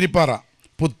 ആട്ടീരിപ്പാറ,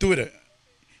 Puthur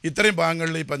ഇത്രയും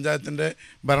ഭാഗങ്ങളിൽ ഈ പഞ്ചായത്തിൻ്റെ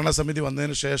ഭരണസമിതി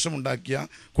വന്നതിന് ശേഷം ഉണ്ടാക്കിയ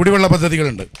കുടിവെള്ള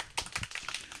പദ്ധതികളുണ്ട്.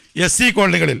 SC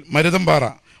കോളനികളിൽ Maruthampara,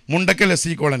 Mundakkal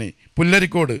SC colony,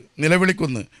 പുല്ലരിക്കോട്,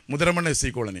 നിലവിളിക്കുന്ന്, മുതിരമണ്ണ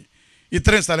SC colony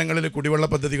ഇത്രയും സ്ഥലങ്ങളിൽ കുടിവെള്ള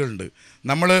പദ്ധതികളുണ്ട്.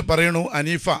 നമ്മൾ പറയണു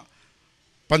അനീഫ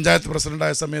പഞ്ചായത്ത്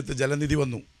പ്രസിഡൻ്റായ സമയത്ത് ജലനിധി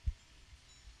വന്നു.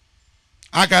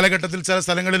 ആ കാലഘട്ടത്തിൽ ചില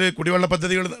സ്ഥലങ്ങളിൽ കുടിവെള്ള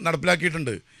പദ്ധതികൾ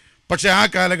നടപ്പിലാക്കിയിട്ടുണ്ട്. പക്ഷേ ആ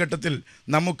കാലഘട്ടത്തിൽ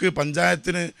നമുക്ക്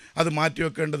പഞ്ചായത്തിന് അത്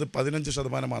മാറ്റിവെക്കേണ്ടത്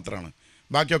 15% മാത്രമാണ്.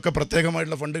 ബാക്കിയൊക്കെ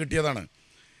പ്രത്യേകമായിട്ടുള്ള ഫണ്ട് കിട്ടിയതാണ്.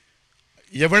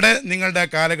 എവിടെ നിങ്ങളുടെ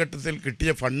കാലഘട്ടത്തിൽ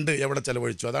കിട്ടിയ ഫണ്ട് എവിടെ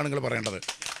ചെലവഴിച്ചു? അതാണ് നിങ്ങൾ പറയേണ്ടത്.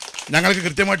 ഞങ്ങൾക്ക്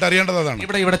കൃത്യമായിട്ട് അറിയേണ്ടത് അതാണ്.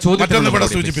 മറ്റൊന്ന് ഇവിടെ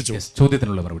സൂചിപ്പിച്ചു.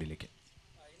 ചോദ്യത്തിനുള്ള മറുപടിയിലേക്ക്.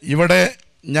 ഇവിടെ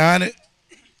ഞാൻ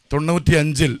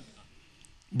 95-ൽ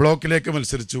ബ്ലോക്കിലേക്ക്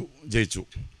മത്സരിച്ചു, ജയിച്ചു.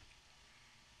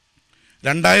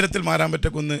 2000-ൽ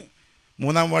മാരാമ്പറ്റക്കുന്ന്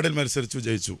 3-ാം വാർഡിൽ മത്സരിച്ചു,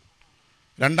 ജയിച്ചു.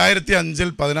 2005-ൽ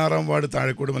 16-ാം വാർഡ്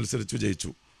താഴെക്കോട് മത്സരിച്ചു, ജയിച്ചു.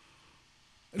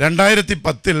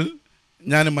 2010-ൽ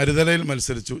ഞാൻ മരുതലയിൽ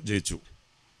മത്സരിച്ചു, ജയിച്ചു.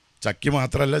 ചക്കി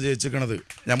മാത്രമല്ല ജയിച്ചിരിക്കണത്,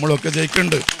 നമ്മളൊക്കെ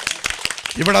ജയിക്കുന്നുണ്ട്.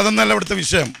 ഇവിടെ അതൊന്നല്ല ഇവിടുത്തെ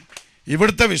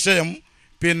വിഷയം.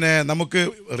 നമുക്ക്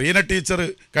റീന ടീച്ചർ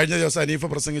കഴിഞ്ഞ ദിവസം അനീഫ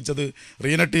പ്രസംഗിച്ചത്,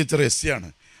 റീന ടീച്ചർ SC ആണ്.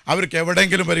 അവർക്ക്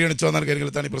എവിടെയെങ്കിലും പരിഗണിച്ചോ എന്നാൽ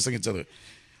കരികളത്താണ് ഈ പ്രസംഗിച്ചത്.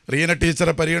 റീന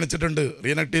ടീച്ചറെ പരിഗണിച്ചിട്ടുണ്ട്.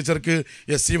 റീന ടീച്ചർക്ക്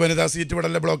SC വനിതാ സീറ്റ് ഇവിടെ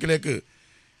അല്ല ബ്ലോക്കിലേക്ക്.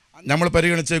 നമ്മൾ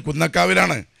പരിഗണിച്ച്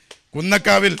കുന്നക്കാവിലാണ്.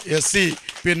 കുന്നക്കാവിൽ SC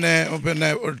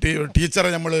ടീച്ചറെ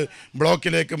നമ്മൾ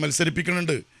ബ്ലോക്കിലേക്ക്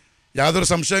മത്സരിപ്പിക്കുന്നുണ്ട്. യാതൊരു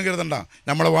സംശയം കരുതണ്ട.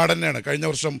 നമ്മളെ വാർഡ് തന്നെയാണ്. കഴിഞ്ഞ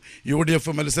വർഷം UDF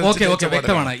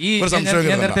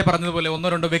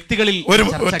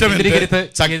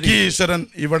ചക്കി ഈശ്വരൻ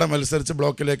ഇവിടെ മത്സരിച്ച്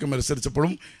ബ്ലോക്കിലേക്ക്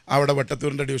മത്സരിച്ചപ്പോഴും അവിടെ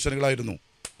വട്ടത്തൂരിന്റെ ഡിവിഷനുകളായിരുന്നു.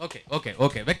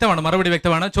 വ്യക്തമാണ്, മറുപടി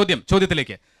വ്യക്തമാണ്.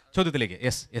 ചോദ്യത്തിലേക്ക്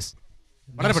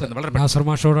നാസർ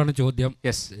മാഷോടാണ് ചോദ്യം.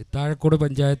 താഴെക്കോട്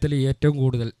പഞ്ചായത്തിൽ ഏറ്റവും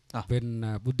കൂടുതൽ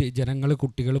ജനങ്ങൾ,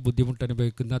 കുട്ടികൾ ബുദ്ധിമുട്ട്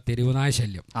അനുഭവിക്കുന്ന തെരുവുനായ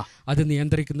ശല്യം, അത്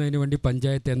നിയന്ത്രിക്കുന്നതിന് വേണ്ടി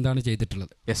പഞ്ചായത്ത് എന്താണ്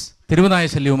ചെയ്തിട്ടുള്ളത്? തെരുവുനായ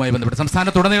ശല്യവുമായി ബന്ധപ്പെട്ട്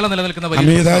സംസ്ഥാനത്തുടനീളം നിലനിൽക്കുന്ന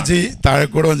അമീതാജി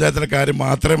താഴെക്കോട് പഞ്ചായത്തിലെ കാര്യം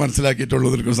മാത്രമേ മനസ്സിലാക്കിയിട്ടുള്ളൂ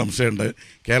എന്നൊരു സംശയമുണ്ട്.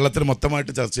 കേരളത്തിൽ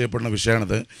മൊത്തമായിട്ട് ചർച്ച ചെയ്യപ്പെടുന്ന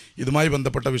വിഷയമാണിത്. ഇതുമായി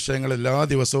ബന്ധപ്പെട്ട വിഷയങ്ങൾ എല്ലാ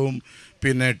ദിവസവും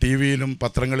TV-യിലും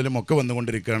പത്രങ്ങളിലും ഒക്കെ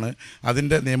വന്നുകൊണ്ടിരിക്കുകയാണ്.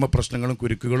 അതിൻ്റെ നിയമപ്രശ്നങ്ങളും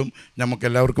കുരുക്കുകളും നമുക്ക്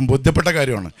എല്ലാവർക്കും ബോധ്യപ്പെട്ട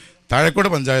കാര്യമാണ്. താഴെക്കോട്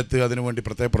പഞ്ചായത്ത് അതിനുവേണ്ടി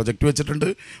പ്രത്യേക പ്രൊജക്റ്റ് വെച്ചിട്ടുണ്ട്.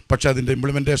 പക്ഷേ അതിൻ്റെ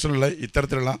ഇംപ്ലിമെൻറ്റേഷനുള്ള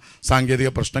ഇത്തരത്തിലുള്ള സാങ്കേതിക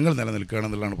പ്രശ്നങ്ങൾ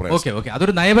നിലനിൽക്കുകയാണെന്നുള്ളതാണ് പറയുന്നത്.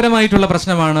 അതൊരു നയപരമായിട്ടുള്ള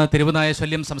പ്രശ്നമാണ്. തെരുവുനായ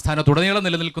ശല്യം സംസ്ഥാനത്തുടനീളം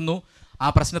നിലനിൽക്കുന്നു. ആ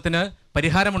പ്രശ്നത്തിന്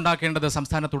പരിഹാരമുണ്ടാക്കേണ്ടത്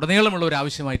സംസ്ഥാനത്തുടനീളമുള്ള ഒരു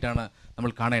ആവശ്യമായിട്ടാണ്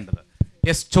നമ്മൾ കാണേണ്ടത്.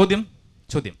 ചോദ്യം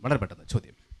വളരെ പെട്ടെന്ന്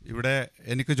ചോദ്യം. ഇവിടെ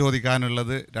എനിക്ക്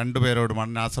ചോദിക്കാനുള്ളത്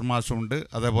രണ്ടുപേരോടുമാണ്. നാസർ മാഷുണ്ട്,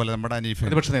 അതേപോലെ നമ്മുടെ അനീഫ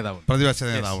പ്രതിപക്ഷ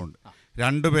നേതാവുണ്ട്.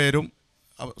 രണ്ടുപേരും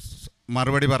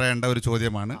മറുപടി പറയേണ്ട ഒരു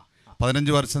ചോദ്യമാണ്.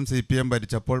 15 വർഷം CPM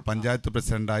ഭരിച്ചപ്പോൾ പഞ്ചായത്ത്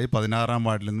പ്രസിഡൻ്റായി 16-ാം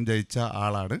വാർഡിൽ നിന്നും ജയിച്ച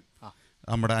ആളാണ്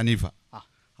നമ്മുടെ അനീഫ.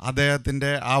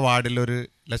 അദ്ദേഹത്തിൻ്റെ ആ വാർഡിൽ ഒരു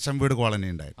ലക്ഷം വീട് കോളനി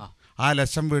ഉണ്ടായിരുന്നു. ആ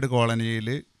ലക്ഷം വീട് കോളനിയിൽ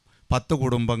 10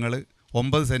 കുടുംബങ്ങൾ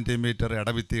 9 സെൻറ്റിമീറ്റർ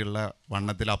ഇടവിത്തിയുള്ള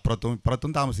വണ്ണത്തിൽ അപ്പുറത്തും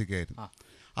ഇപ്പുറത്തും താമസിക്കുകയായിരുന്നു.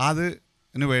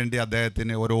 അതിന് വേണ്ടി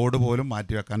അദ്ദേഹത്തിന് ഒരു ഓട് പോലും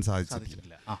മാറ്റിവെക്കാൻ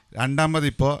സാധിച്ചിട്ടില്ല. രണ്ടാമത്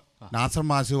ഇപ്പോൾ നാസർ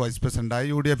മാഷ് വൈസ് പ്രസിഡൻ്റായി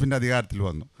UDF-ൻ്റെ അധികാരത്തിൽ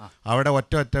വന്നു. അവിടെ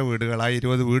ഒറ്റ വീടുകളായി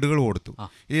 20 വീടുകൾ കൊടുത്തു.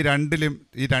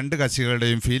 ഈ രണ്ട്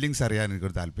കക്ഷികളുടെയും ഫീലിങ്സ് അറിയാൻ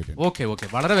എനിക്കൊരു താല്പര്യം.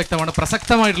 വളരെ വ്യക്തമാണ്,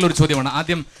 പ്രസക്തമായിട്ടുള്ള ഒരു ചോദ്യമാണ്.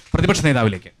 ആദ്യം പ്രതിപക്ഷ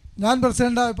നേതാവിലേക്ക്. ഞാൻ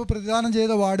പ്രസിഡൻ്റായപ്പോൾ പ്രതിദാനം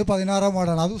ചെയ്ത വാർഡ് 16-ാം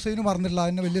വാർഡാണ്. അത് ഹുസൈന് മറന്നിട്ടില്ല,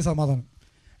 അതിന് വലിയ സമാധാനം.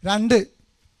 2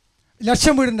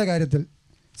 ലക്ഷം വീടിൻ്റെ കാര്യത്തിൽ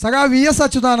VS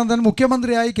അച്യുതാനന്ദൻ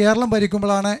മുഖ്യമന്ത്രിയായി കേരളം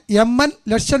ഭരിക്കുമ്പോഴാണ് MN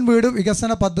ലക്ഷം വീട്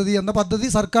വികസന പദ്ധതി എന്ന പദ്ധതി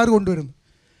സർക്കാർ കൊണ്ടുവരുന്നത്.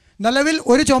 നിലവിൽ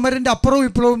ഒരു ചുമരിൻ്റെ അപ്പുറവും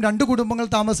ഇപ്പുറവും 2 കുടുംബങ്ങൾ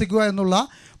താമസിക്കുക എന്നുള്ള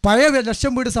പഴയ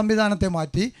ലക്ഷം വീട് സംവിധാനത്തെ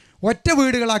മാറ്റി ഒറ്റ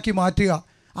വീടുകളാക്കി മാറ്റുക.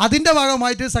 അതിൻ്റെ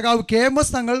ഭാഗമായിട്ട് KMS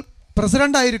തങ്ങൾ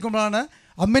പ്രസിഡൻ്റായിരിക്കുമ്പോഴാണ്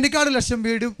അമ്മനിക്കാട് ലക്ഷം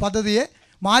വീട് പദ്ധതിയെ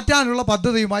മാറ്റാനുള്ള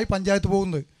പദ്ധതിയുമായി പഞ്ചായത്ത്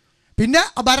പോകുന്നത്. പിന്നെ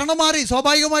ഭരണം മാറി.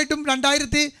 സ്വാഭാവികമായിട്ടും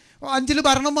 2005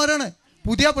 ഭരണം മാറാണ്.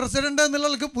 പുതിയ പ്രസിഡന്റ്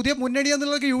എന്നുള്ളവർക്ക്, പുതിയ മുന്നണി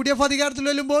എന്നുള്ളവർക്ക് UDF അധികാരത്തിൽ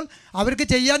വരുമ്പോൾ അവർക്ക്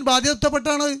ചെയ്യാൻ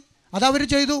ബാധ്യതപ്പെട്ടാണ്. അതവർ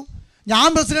ചെയ്തു. ഞാൻ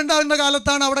പ്രസിഡന്റ് ആകുന്ന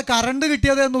കാലത്താണ് അവിടെ കറണ്ട്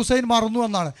കിട്ടിയത് എന്ന് ഹുസൈൻ മറന്നു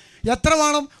എന്നാണ്. എത്ര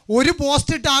വേണം? ഒരു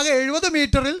പോസ്റ്റ് ഇട്ട് ആകെ 70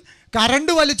 മീറ്ററിൽ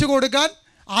കറണ്ട് വലിച്ചു കൊടുക്കാൻ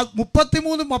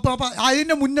 33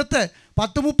 അതിൻ്റെ മുന്നത്തെ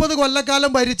 10-30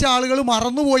 കൊല്ലക്കാലം ഭരിച്ച ആളുകൾ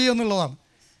മറന്നുപോയി എന്നുള്ളതാണ്.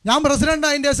 ഞാൻ പ്രസിഡന്റ്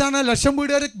അതിൻ്റെ ശേഷമാണ് ലക്ഷം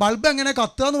വീടുകാർ ബൾബ് എങ്ങനെ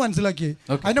കത്തുക എന്ന് മനസ്സിലാക്കി.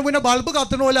 അതിന്റെ മുന്നേ ബൾബ്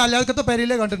കത്തുന്ന പോലെ അല്ലാത്ത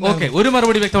പെരിയിലെ കണ്ടിട്ടുണ്ട്. ഒരു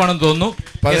മറുപടി വ്യക്തമാണെന്ന് തോന്നുന്നു.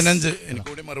 15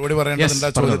 എനിക്കൂടി മറുപടി പറയേണ്ടത് എന്താ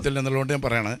ചോദ്യത്തിൽ എന്നുള്ളതുകൊണ്ട് ഞാൻ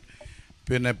പറയണേ.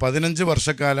 പിന്നെ 15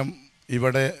 വർഷക്കാലം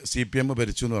ഇവിടെ CPM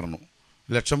ഭരിച്ചു എന്ന് പറഞ്ഞു.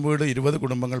 ലക്ഷം വീട് 20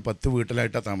 കുടുംബങ്ങൾ 10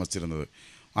 വീട്ടിലായിട്ടാണ് താമസിച്ചിരുന്നത്.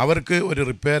 അവർക്ക് ഒരു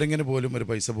റിപ്പയറിങ്ങിന് പോലും ഒരു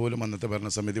പൈസ പോലും അന്നത്തെ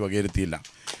ഭരണസമിതി വകയിരുത്തിയില്ല.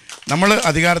 നമ്മൾ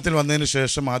അധികാരത്തിൽ വന്നതിന്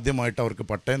ശേഷം ആദ്യമായിട്ട് അവർക്ക്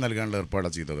പട്ടയം നൽകാനുള്ള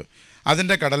ഏർപ്പാടാണ് ചെയ്തത്.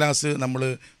 അതിൻ്റെ കടലാസ് നമ്മൾ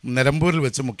നിലമ്പൂരിൽ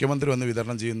വെച്ച് മുഖ്യമന്ത്രി വന്ന്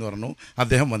വിതരണം ചെയ്യുമെന്ന് പറഞ്ഞു.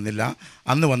 അദ്ദേഹം വന്നില്ല.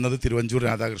 അന്ന് വന്നത് തിരുവഞ്ചൂർ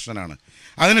രാധാകൃഷ്ണനാണ്.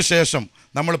 അതിനുശേഷം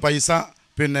നമ്മൾ പൈസ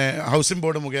പിന്നെ ഹൗസിംഗ്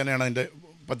ബോർഡ് മുഖേനയാണ് അതിൻ്റെ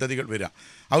പദ്ധതികൾ വരിക.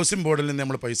 ഹൗസിംഗ് ബോർഡിൽ നിന്ന്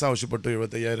നമ്മൾ പൈസ ആവശ്യപ്പെട്ടു.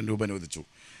 75,000 രൂപ അനുവദിച്ചു.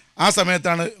 ആ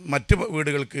സമയത്താണ് മറ്റ്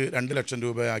വീടുകൾക്ക് 2 ലക്ഷം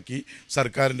രൂപയാക്കി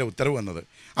സർക്കാരിൻ്റെ ഉത്തരവ് വന്നത്.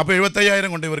 അപ്പോൾ 75,000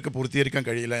 കൊണ്ട് ഇവർക്ക് പൂർത്തീകരിക്കാൻ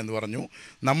കഴിയില്ല എന്ന് പറഞ്ഞു.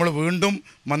 നമ്മൾ വീണ്ടും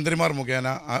മന്ത്രിമാർ മുഖേന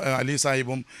അലി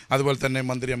സാഹിബും അതുപോലെ തന്നെ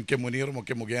മന്ത്രി MK മുനീറും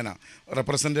ഒക്കെ മുഖേന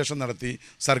റെപ്രസെൻറ്റേഷൻ നടത്തി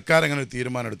സർക്കാർ അങ്ങനെ ഒരു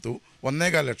തീരുമാനമെടുത്തു.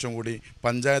 1.25 ലക്ഷം കൂടി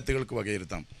പഞ്ചായത്തുകൾക്ക്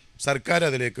വകയിരുത്താം. സർക്കാർ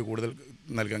അതിലേക്ക് കൂടുതൽ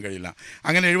നൽകാൻ കഴിയില്ല.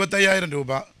 അങ്ങനെ 75,000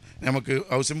 രൂപ നമുക്ക്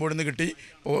ഹൗസിംഗ് ബോർഡിൽ നിന്ന് കിട്ടി.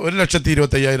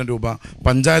 1,25,000 രൂപ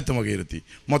പഞ്ചായത്ത് വകയിരുത്തി.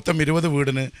 മൊത്തം 20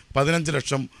 വീടിന് 15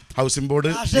 ലക്ഷം ഹൗസിംഗ്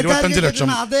ബോർഡ്, 25 ലക്ഷം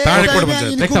താഴെക്കോട്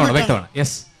പഞ്ചായത്ത്.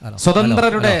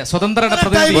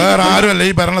 വേറെ ആരുമല്ല,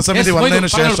 ഈ ഭരണസമിതി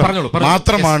വന്നതിന് ശേഷം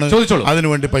മാത്രമാണ്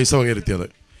അതിനുവേണ്ടി പൈസ വകയിരുത്തിയത്.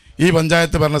 ഈ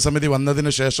പഞ്ചായത്ത് ഭരണസമിതി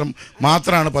വന്നതിന് ശേഷം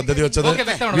മാത്രമാണ് പദ്ധതി വെച്ചത്.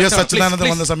 VS അച്യുതാനന്ദൻ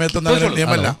വന്ന സമയത്തൊന്നും അതിന്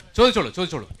നിയമമല്ല.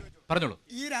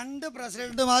 ഈ 2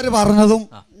 പ്രസിഡന്റുമാർ പറഞ്ഞതും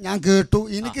ഞാൻ കേട്ടു.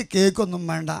 എനിക്ക് കേക്കൊന്നും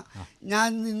വേണ്ട. ഞാൻ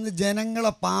ഇന്ന്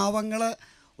ജനങ്ങളെ പാവങ്ങളെ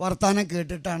വർത്താനം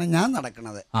കേട്ടിട്ടാണ് ഞാൻ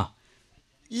നടക്കുന്നത്.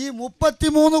 ഈ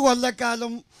 33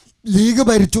 കൊല്ലക്കാലം ലീഗ്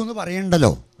ഭരിച്ചു എന്ന്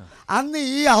പറയണ്ടല്ലോ. അന്ന്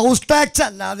ഈ ഹൗസ് ടാക്സ്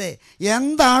അല്ലാതെ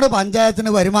എന്താണ്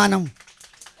പഞ്ചായത്തിന് വരുമാനം?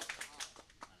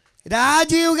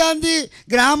 രാജീവ് ഗാന്ധി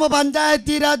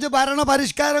ഗ്രാമപഞ്ചായത്തി രാജ് ഭരണ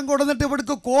പരിഷ്കാരം കൊടുത്തിട്ട്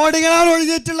ഇവിടേക്ക് കോടികളാണ്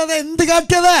ഒഴുകിയിട്ടുള്ളത്. എന്ത്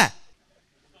കാട്ടിയത്?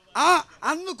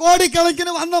 അന്ന്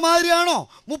കോടിക്കണക്കിന് വന്ന മാതിരിയാണോ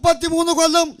 33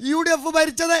 കൊല്ലം UDF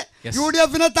ഭരിച്ചത്?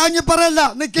 UDF-നെ താങ്ങി പറയല്ല,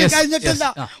 നിൽക്കി കഴിഞ്ഞിട്ടില്ല.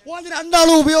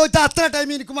 രണ്ടാളും ഉപയോഗിച്ച അത്ര ടൈം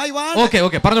എനിക്ക്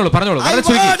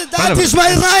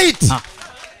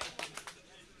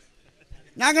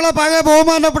ഞങ്ങളെ പഴയ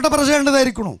ബഹുമാനപ്പെട്ട പ്രസിഡന്റ്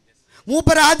ധരിക്കണു.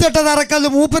 മൂപ്പര് ആദ്യത്തെ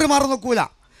തറക്കല്ല് മൂപ്പര് മറന്നൂല.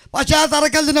 പക്ഷെ ആ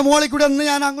തറക്കല്ലിന്റെ മോളിൽ കൂടെ ഒന്ന്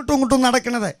ഞാൻ അങ്ങോട്ടും ഇങ്ങോട്ടും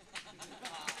നടക്കണത്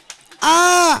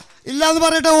ഇല്ലാന്ന്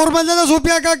പറയട്ടെ. ഓർമ്മ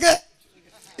സൂപ്പിയാക്കാക്ക്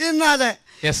ഇന്നാലെ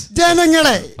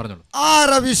ജനങ്ങളെ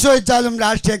ആരെ വിശ്വസിച്ചാലും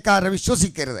രാഷ്ട്രീയക്കാരെ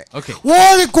വിശ്വസിക്കരുത്.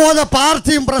 ഓരിക്കോല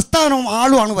പാർട്ടിയും പ്രസ്ഥാനവും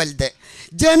ആളുമാണ് വലുത്.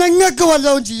 ജനങ്ങൾക്ക്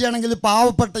വല്ലതും ചെയ്യണമെങ്കിൽ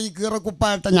പാവപ്പെട്ട ഈ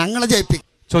കീറക്കുപ്പായിട്ട ഞങ്ങളെ ജയിപ്പിക്കും.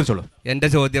 ചോദിച്ചോളൂ. എൻ്റെ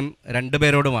ചോദ്യം 2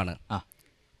 പേരോടുമാണ്.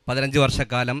 15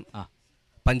 വർഷക്കാലം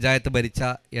പഞ്ചായത്ത് ഭരിച്ച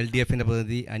LDF-ൻ്റെ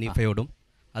പ്രതിനിധി അനീഫയോടും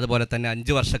അതുപോലെ തന്നെ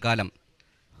 5 വർഷക്കാലം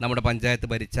നമ്മുടെ പഞ്ചായത്ത്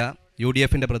ഭരിച്ച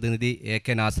UDF-ൻ്റെ പ്രതിനിധി AK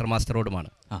നാസർ മാസ്റ്ററോടുമാണ്.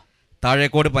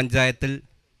 താഴേക്കോട് പഞ്ചായത്തിൽ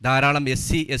ധാരാളം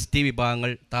SC ST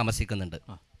വിഭാഗങ്ങൾ താമസിക്കുന്നുണ്ട്.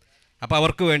 അപ്പോൾ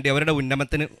അവർക്ക് വേണ്ടി അവരുടെ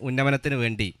ഉന്നമനത്തിന്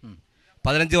വേണ്ടി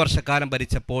 15 വർഷക്കാലം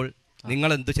ഭരിച്ചപ്പോൾ നിങ്ങൾ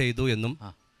എന്തു ചെയ്തു എന്നും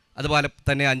അതുപോലെ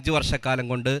തന്നെ 5 വർഷക്കാലം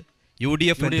കൊണ്ട്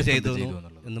UDF എന്ത് ചെയ്തു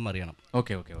എന്നും അറിയണം.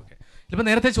 ഓക്കെ. ഇപ്പം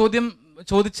നേരത്തെ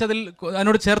ചോദിച്ചതിൽ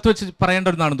അതിനോട് ചേർത്ത് വെച്ച് പറയേണ്ട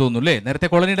ഒന്നാണെന്ന് തോന്നുന്നു അല്ലേ? നേരത്തെ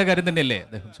കോളനിയുടെ കാര്യം തന്നെയല്ലേ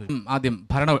ആദ്യം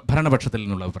ഭരണപക്ഷത്തിൽ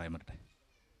നിന്നുള്ള അഭിപ്രായം വരട്ടെ.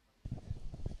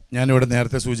 ഞാനിവിടെ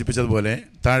നേരത്തെ സൂചിപ്പിച്ചതുപോലെ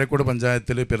താഴേക്കോട്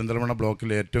പഞ്ചായത്തിൽ പെരിന്തൽമണ്ണ ബ്ലോക്കിൽ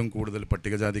ഏറ്റവും കൂടുതൽ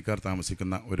പട്ടികജാതിക്കാർ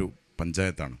താമസിക്കുന്ന ഒരു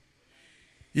പഞ്ചായത്താണ്.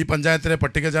 ഈ പഞ്ചായത്തിലെ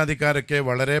പട്ടികജാതിക്കാരൊക്കെ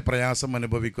വളരെ പ്രയാസം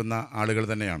അനുഭവിക്കുന്ന ആളുകൾ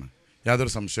തന്നെയാണ്,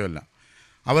 യാതൊരു സംശയമില്ല.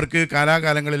 അവർക്ക്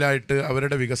കാലാകാലങ്ങളിലായിട്ട്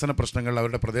അവരുടെ വികസന പ്രശ്നങ്ങൾ,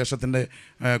 അവരുടെ പ്രദേശത്തിൻ്റെ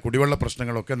കുടിവെള്ള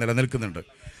പ്രശ്നങ്ങളൊക്കെ നിലനിൽക്കുന്നുണ്ട്.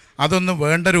 അതൊന്നും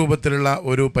വേണ്ട രൂപത്തിലുള്ള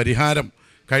ഒരു പരിഹാരം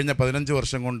കഴിഞ്ഞ 15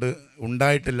 വർഷം കൊണ്ട്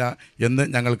ഉണ്ടായിട്ടില്ല എന്ന്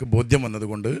ഞങ്ങൾക്ക് ബോധ്യം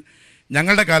വന്നതുകൊണ്ട്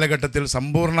ഞങ്ങളുടെ കാലഘട്ടത്തിൽ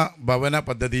സമ്പൂർണ്ണ ഭവന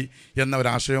പദ്ധതി എന്ന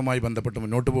ഒരാശയവുമായി ബന്ധപ്പെട്ട്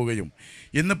മുന്നോട്ട് പോവുകയും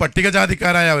ഇന്ന്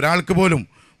പട്ടികജാതിക്കാരായ ഒരാൾക്ക് പോലും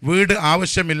വീട്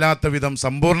ആവശ്യമില്ലാത്ത വിധം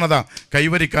സമ്പൂർണ്ണത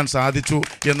കൈവരിക്കാൻ സാധിച്ചു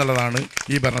എന്നുള്ളതാണ്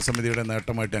ഈ ഭരണസമിതിയുടെ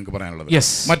നേട്ടമായിട്ട് ഞങ്ങൾക്ക് പറയാനുള്ളത്.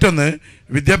 മറ്റൊന്ന്,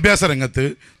 വിദ്യാഭ്യാസ രംഗത്ത്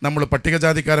നമ്മൾ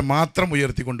പട്ടികജാതിക്കാരെ മാത്രം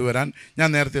ഉയർത്തിക്കൊണ്ടുവരാൻ ഞാൻ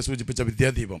നേരത്തെ സൂചിപ്പിച്ച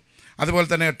വിദ്യാദീപം, അതുപോലെ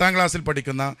തന്നെ 8ാം ക്ലാസ്സിൽ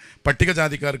പഠിക്കുന്ന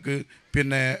പട്ടികജാതിക്കാർക്ക്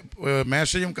പിന്നെ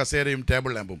മേശയും കസേരയും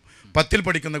ടേബിൾ ലാമ്പും, 10ൽ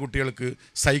പഠിക്കുന്ന കുട്ടികൾക്ക്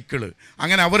സൈക്കിള്,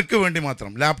 അങ്ങനെ അവർക്ക് വേണ്ടി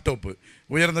മാത്രം ലാപ്ടോപ്പ്,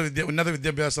 ഉന്നത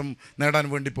വിദ്യാഭ്യാസം നേടാൻ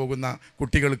വേണ്ടി പോകുന്ന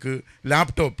കുട്ടികൾക്ക്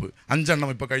ലാപ്ടോപ്പ് 5 എണ്ണം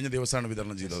ഇപ്പോൾ കഴിഞ്ഞ ദിവസമാണ്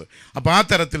വിതരണം ചെയ്തത്. അപ്പോൾ ആ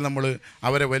തരത്തിൽ നമ്മൾ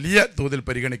അവരെ വലിയ തോതിൽ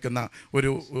പരിഗണിക്കുന്ന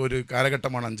ഒരു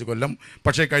കാലഘട്ടമാണ് 5 കൊല്ലം.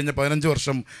 പക്ഷേ കഴിഞ്ഞ 15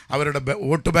 വർഷം അവരുടെ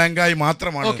വോട്ട് ബാങ്കായി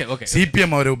മാത്രമാണ്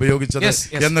CPM അവരെ ഉപയോഗിച്ചത്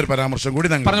എന്നൊരു പരാമർശം കൂടി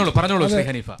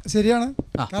ശരിയാണ്.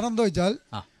 കാരണം എന്താ വെച്ചാൽ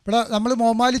ഇവിടെ നമ്മൾ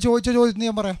മോമാലി ചോദിച്ച ചോദ്യത്തിന്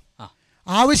ഞാൻ പറയാം.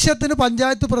 ആവശ്യത്തിന്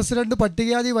പഞ്ചായത്ത് പ്രസിഡന്റ്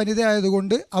പട്ടികജാതി വനിത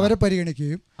ആയതുകൊണ്ട് അവരെ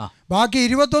പരിഗണിക്കുകയും ബാക്കി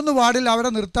 21 വാർഡിൽ അവരെ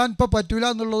നിർത്താൻ ഇപ്പോൾ പറ്റൂല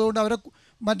എന്നുള്ളതുകൊണ്ട് അവരെ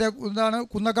മറ്റേ എന്താണ്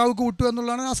കുന്നക്കാവുക്ക് വിട്ടു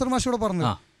എന്നുള്ളതാണ് നാസർ മാഷ് ഇവിടെ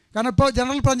പറഞ്ഞത്. കാരണം ഇപ്പോൾ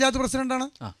ജനറൽ പഞ്ചായത്ത് പ്രസിഡന്റാണ്.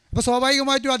 അപ്പോൾ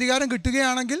സ്വാഭാവികമായിട്ടും അധികാരം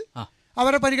കിട്ടുകയാണെങ്കിൽ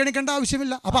അവരെ പരിഗണിക്കേണ്ട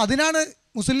ആവശ്യമില്ല. അപ്പോൾ അതിനാണ്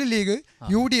മുസ്ലിം ലീഗ്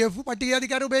UDF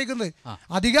പട്ടികജാതിക്കാരെ ഉപയോഗിക്കുന്നത്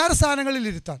അധികാര സ്ഥാനങ്ങളിൽ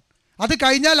ഇരുത്താൻ. അത്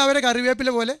കഴിഞ്ഞാൽ അവരെ കറിവേപ്പില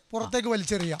പോലെ പുറത്തേക്ക്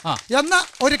വലിച്ചെറിയുക എന്ന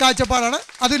ഒരു കാഴ്ചപ്പാടാണ്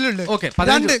അതിലുള്ളത്.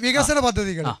 2 വികസന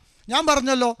പദ്ധതികൾ ഞാൻ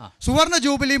പറഞ്ഞല്ലോ. സുവർണ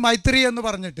ജൂബിലി മൈത്രി എന്ന്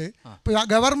പറഞ്ഞിട്ട്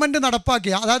ഗവൺമെന്റ്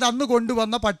നടപ്പാക്കിയ, അതായത് അന്ന്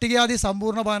കൊണ്ടുവന്ന പട്ടികജാതി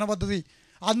സമ്പൂർണ്ണ ഭവന പദ്ധതി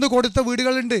അന്ന് കൊടുത്ത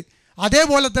വീടുകളുണ്ട്.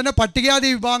 അതേപോലെ തന്നെ പട്ടികജാതി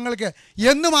വിഭാഗങ്ങൾക്ക്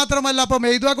എന്ന് മാത്രമല്ല, അപ്പോൾ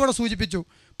മെയ്തുവാക്ക് ഇവിടെ സൂചിപ്പിച്ചു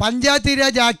പഞ്ചായത്ത്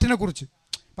രാജ് ആക്ടിനെ കുറിച്ച്.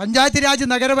 പഞ്ചായത്ത് രാജ്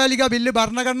നഗരപാലിക ബില്ല്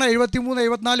ഭരണഘടന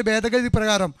 73-74 ഭേദഗതി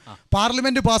പ്രകാരം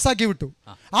പാർലമെന്റ് പാസ്സാക്കി വിട്ടു.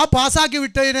 ആ പാസ്സാക്കി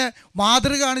വിട്ടതിന്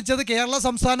മാതൃക കാണിച്ചത് കേരള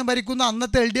സംസ്ഥാനം ഭരിക്കുന്ന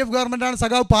അന്നത്തെ LDF ഗവൺമെന്റാണ്.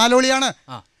 സഖാവ് പാലോളിയാണ്.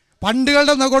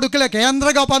 ഫണ്ടുകളുടെ കൊടുക്കല് കേന്ദ്ര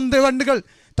ഫണ്ടുകൾ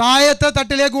താഴത്തെ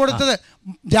തട്ടിലേക്ക് കൊടുത്തത്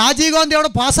രാജീവ് ഗാന്ധി അവിടെ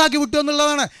പാസ്സാക്കി വിട്ടു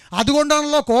എന്നുള്ളതാണ്.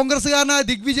 അതുകൊണ്ടാണല്ലോ കോൺഗ്രസ്സുകാരനായ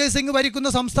ദിഗ്വിജയ് സിംഗ് ഭരിക്കുന്ന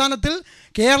സംസ്ഥാനത്തിൽ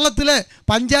കേരളത്തിലെ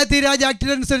പഞ്ചായത്തി രാജ്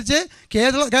ആക്ടിനനുസരിച്ച്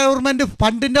കേരള ഗവൺമെന്റ്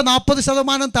ഫണ്ടിന്റെ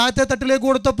 40% താഴത്തെ തട്ടിലേക്ക്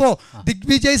കൊടുത്തപ്പോൾ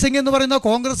ദിഗ്വിജയ് സിംഗ് എന്ന് പറയുന്ന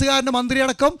കോൺഗ്രസ്സുകാരന്റെ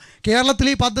മന്ത്രിയടക്കം കേരളത്തിൽ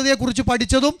ഈ പദ്ധതിയെക്കുറിച്ച്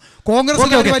പഠിച്ചതും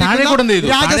കോൺഗ്രസ്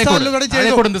രാജസ്ഥാനിലും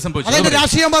ചെയ്തു. അതിന്റെ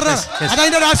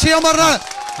രാഷ്ട്രീയം പറഞ്ഞത്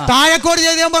താഴെക്കോട്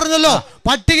ചെയ്ത് ഞാൻ പറഞ്ഞല്ലോ.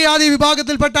 പട്ടികജാതി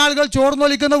വിഭാഗത്തിൽപ്പെട്ട ആളുകൾ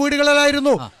ചോർന്നൊലിക്കുന്ന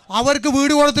വീടുകളിലായിരുന്നു. അവർക്ക്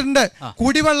വീട് കൊടുത്തിട്ടുണ്ട്.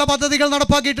 കുടിവെള്ള പദ്ധതികൾ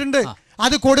നടപ്പാക്കിയിട്ടുണ്ട്.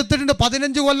 അത് കൊടുത്തിട്ടുണ്ട്.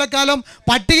 15 കൊല്ലക്കാലം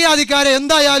പട്ടികജാതിക്കാരെ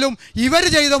എന്തായാലും ഇവർ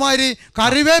ചെയ്ത മാതിരി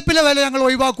കറിവേപ്പില വില ഞങ്ങൾ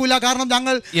ഒഴിവാക്കൂല. കാരണം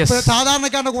ഞങ്ങൾ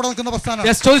സാധാരണക്കാരുടെ കൂടെ നിൽക്കുന്ന പ്രസ്ഥാനം.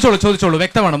 ചോദിച്ചോളൂ,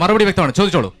 വ്യക്തമാണ്, മറുപടി വ്യക്തമാണ്,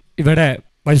 ചോദിച്ചോളൂ. ഇവിടെ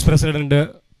വൈസ് പ്രസിഡന്റ്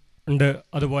ഉണ്ട്,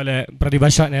 അതുപോലെ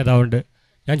പ്രതിപക്ഷ നേതാവുണ്ട്.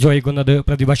 ഞാൻ ചോദിക്കുന്നത്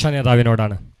പ്രതിപക്ഷ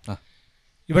നേതാവിനോടാണ്.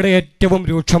 ഇവിടെ ഏറ്റവും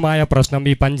രൂക്ഷമായ പ്രശ്നം,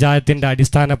 ഈ പഞ്ചായത്തിൻ്റെ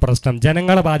അടിസ്ഥാന പ്രശ്നം,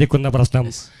 ജനങ്ങളെ ബാധിക്കുന്ന പ്രശ്നം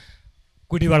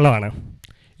കുടിവെള്ളമാണ്.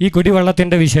 ഈ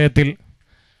കുടിവെള്ളത്തിൻ്റെ വിഷയത്തിൽ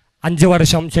 5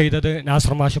 വർഷം ചെയ്തത്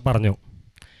നാസർ മാഷ് പറഞ്ഞു.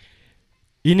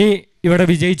 ഇനി ഇവിടെ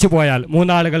വിജയിച്ചു പോയാൽ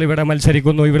 3 ആളുകൾ ഇവിടെ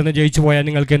മത്സരിക്കുന്നു, ഇവിടുന്ന് ജയിച്ചു പോയാൽ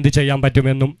നിങ്ങൾക്ക് എന്ത് ചെയ്യാൻ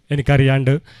പറ്റുമെന്നും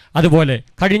എനിക്കറിയാണ്ട്. അതുപോലെ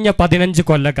കഴിഞ്ഞ 15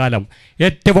 കൊല്ലക്കാലം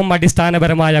ഏറ്റവും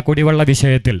അടിസ്ഥാനപരമായ കുടിവെള്ള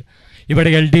വിഷയത്തിൽ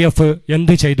ഇവിടെ LDF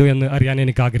എന്ത് ചെയ്തു എന്ന് അറിയാൻ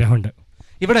എനിക്ക് ആഗ്രഹമുണ്ട്.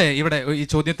 ഇവിടെ ഈ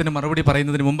ചോദ്യത്തിന് മറുപടി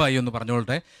പറയുന്നതിന് മുമ്പായി ഒന്ന്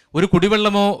പറഞ്ഞോളട്ടെ. ഒരു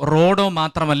കുടിവെള്ളമോ റോഡോ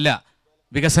മാത്രമല്ല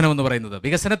വികസനം എന്ന് പറയുന്നത്.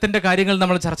 വികസനത്തിന്റെ കാര്യങ്ങൾ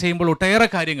നമ്മൾ ചർച്ച ചെയ്യുമ്പോൾ ഒട്ടേറെ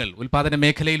കാര്യങ്ങൾ, ഉൽപ്പാദന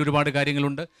മേഖലയിൽ ഒരുപാട്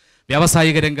കാര്യങ്ങളുണ്ട്,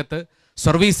 വ്യാവസായിക രംഗത്ത്,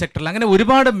 സർവീസ് സെക്ടറിൽ, അങ്ങനെ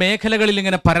ഒരുപാട് മേഖലകളിൽ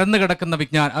ഇങ്ങനെ പരന്നു കിടക്കുന്ന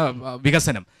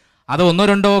വികസനം, അത്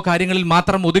 1-2 കാര്യങ്ങളിൽ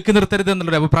മാത്രം ഒതുക്കി നിർത്തരുത്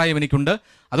എന്നുള്ളൊരു അഭിപ്രായം എനിക്കുണ്ട്.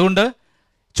 അതുകൊണ്ട്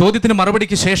ചോദ്യത്തിന്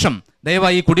മറുപടിക്ക് ശേഷം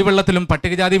ദയവായി ഈ കുടിവെള്ളത്തിലും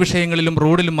പട്ടികജാതി വിഷയങ്ങളിലും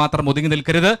റോഡിലും മാത്രം ഒതുങ്ങി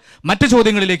നിൽക്കരുത്, മറ്റു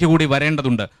ചോദ്യങ്ങളിലേക്ക് കൂടി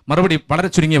വരേണ്ടതുണ്ട്. മറുപടി വളരെ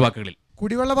ചുരുങ്ങിയ വാക്കുകളിൽ.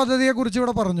 കുടിവെള്ള പദ്ധതിയെ കുറിച്ച്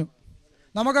ഇവിടെ പറഞ്ഞു.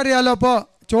 നമുക്കറിയാലോ, ഇപ്പോൾ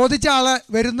ചോദിച്ച ആളെ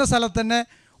വരുന്ന സ്ഥലത്ത് തന്നെ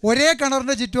ഒരേ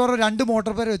കിണറിൻ്റെ ചുറ്റോറം 2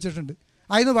 മോട്ടോർ പേര് വെച്ചിട്ടുണ്ട്.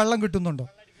 അതിന് വെള്ളം കിട്ടുന്നുണ്ടോ,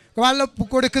 വെള്ളം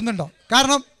കൊടുക്കുന്നുണ്ടോ?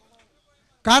 കാരണം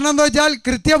എന്താ വെച്ചാൽ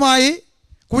കൃത്യമായി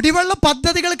കുടിവെള്ള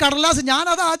പദ്ധതികൾ കടലാസ്,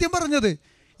 ഞാനത് ആദ്യം പറഞ്ഞത്,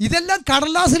 ഇതെല്ലാം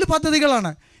കടലാസിൽ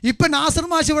പദ്ധതികളാണ്. ഇപ്പം നാസർ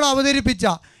മാഷ് ഇവിടെ അവതരിപ്പിച്ച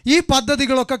ഈ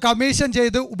പദ്ധതികളൊക്കെ കമ്മീഷൻ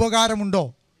ചെയ്ത് ഉപകാരമുണ്ടോ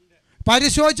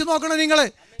പരിശോധിച്ച് നോക്കണം നിങ്ങൾ.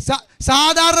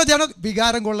 സാധാരണ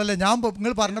വികാരം കൊള്ളല്ലേ.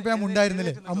 നിങ്ങൾ പറഞ്ഞപ്പോൾ ഞാൻ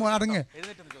ഉണ്ടായിരുന്നില്ലേ, അടങ്ങ്.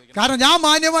 കാരണം ഞാൻ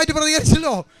മാന്യമായിട്ട്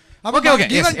പ്രതികരിച്ചല്ലോ.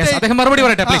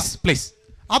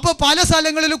 അപ്പൊ പല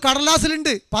സ്ഥലങ്ങളിലും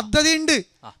കടലാസിലുണ്ട്, പദ്ധതി ഉണ്ട്,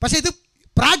 പക്ഷെ ഇത്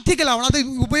പ്രാക്ടിക്കൽ ആവണം. അത്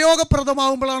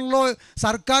ഉപയോഗപ്രദമാകുമ്പോഴാണല്ലോ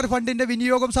സർക്കാർ ഫണ്ടിന്റെ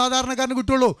വിനിയോഗം സാധാരണക്കാരന്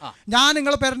കിട്ടുള്ളൂ. ഞാൻ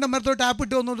നിങ്ങളെ പേരൻ്റെ മരത്തോ ടാപ്പ്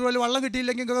ഇട്ട് വന്നതുപോലെ വെള്ളം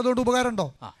കിട്ടിയില്ലെങ്കിൽ നിങ്ങൾക്ക് അതുകൊണ്ട് ഉപകാരം ഉണ്ടോ?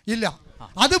 ഇല്ല.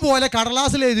 അതുപോലെ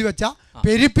കടലാസിൽ എഴുതി വെച്ച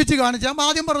പെരുപ്പിച്ച് കാണിച്ചാൽ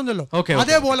ആദ്യം പറഞ്ഞല്ലോ,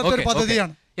 അതേപോലത്തെ ഒരു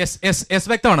പദ്ധതിയാണ്.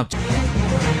 വ്യക്തമാണ്.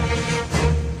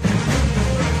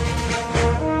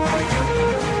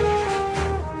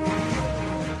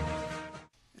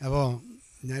 അപ്പോൾ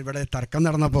ഞാൻ ഇവിടെ തർക്കം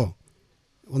നടന്നപ്പോൾ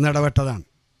ഒന്നിടപെട്ടതാണ്.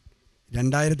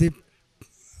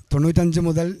 1995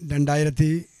 മുതൽ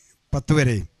 2010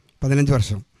 വരെയും 15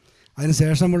 വർഷം,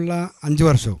 അതിനുശേഷമുള്ള 5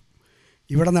 വർഷവും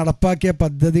ഇവിടെ നടപ്പാക്കിയ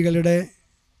പദ്ധതികളുടെ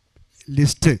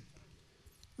ലിസ്റ്റ്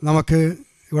നമുക്ക്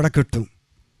ഇവിടെ കിട്ടും.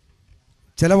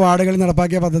 ചില വാർഡുകളിൽ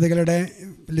നടപ്പാക്കിയ പദ്ധതികളുടെ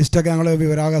ലിസ്റ്റൊക്കെ ഞങ്ങൾ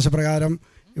വിവരാവകാശ പ്രകാരം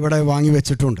ഇവിടെ വാങ്ങി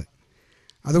വെച്ചിട്ടുണ്ട്.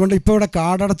 അതുകൊണ്ട് ഇപ്പോൾ ഇവിടെ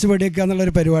കാടടച്ച് വെടിവെക്കുക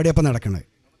എന്നുള്ളൊരു പരിപാടി അപ്പോൾ നടക്കുന്നത്.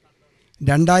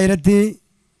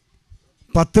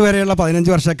 2010 വരെയുള്ള 15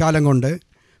 വർഷക്കാലം കൊണ്ട്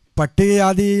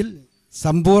പട്ടികജാതിയിൽ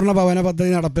സമ്പൂർണ്ണ ഭവന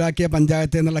പദ്ധതി നടപ്പിലാക്കിയ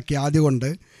പഞ്ചായത്ത് എന്നുള്ള ഖ്യാതി കൊണ്ട്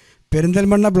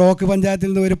പെരിന്തൽമണ്ണ ബ്ലോക്ക് പഞ്ചായത്തിൽ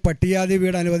നിന്ന് ഒരു പട്ടികജാതി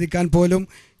വീട് അനുവദിക്കാൻ പോലും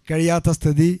കഴിയാത്ത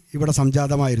സ്ഥിതി ഇവിടെ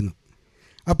സംജാതമായിരുന്നു.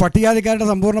 ആ പട്ടികജാതിക്കാരുടെ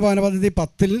സമ്പൂർണ്ണ ഭവന പദ്ധതി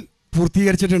 10-ൽ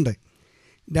പൂർത്തീകരിച്ചിട്ടുണ്ട്.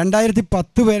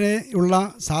 2010 വരെ ഉള്ള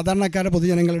സാധാരണക്കാരുടെ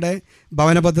പൊതുജനങ്ങളുടെ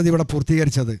ഭവന പദ്ധതി ഇവിടെ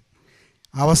പൂർത്തീകരിച്ചത്.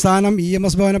 അവസാനം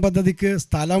EMS ഭവന പദ്ധതിക്ക്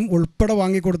സ്ഥലം ഉൾപ്പെടെ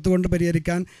വാങ്ങിക്കൊടുത്തുകൊണ്ട്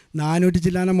പരിഹരിക്കാൻ 400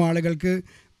 ചില്ലാനം ആളുകൾക്ക്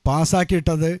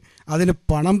പാസ്സാക്കിയിട്ടത് അതിന്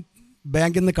പണം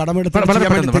ബാങ്കിൽ നിന്ന് കടമെടുത്ത്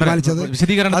ചെയ്യാൻ വേണ്ടി തീരുമാനിച്ചത്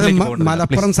അത്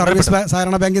മലപ്പുറം സർവീസ്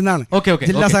സഹകരണ ബാങ്കിൽ നിന്നാണ്,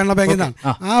 ജില്ലാ സഹകരണ ബാങ്കിൽ നിന്നാണ്.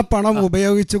 ആ പണം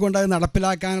ഉപയോഗിച്ചുകൊണ്ട് അത്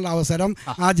നടപ്പിലാക്കാനുള്ള അവസരം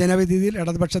ആ ജനവിധിയിൽ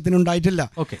ഇടതുപക്ഷത്തിന് ഉണ്ടായിട്ടില്ല.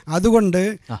 അതുകൊണ്ട്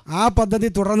ആ പദ്ധതി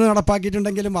തുടർന്ന്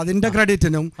നടപ്പാക്കിയിട്ടുണ്ടെങ്കിലും അതിന്റെ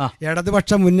ക്രെഡിറ്റിനും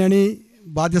ഇടതുപക്ഷ മുന്നണി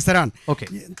ബാധ്യസ്ഥരാണ്.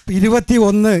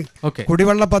 21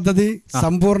 കുടിവെള്ള പദ്ധതി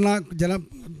സമ്പൂർണ്ണ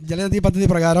ജലനിധി പദ്ധതി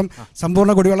പ്രകാരം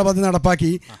സമ്പൂർണ്ണ കുടിവെള്ള പദ്ധതി നടപ്പാക്കി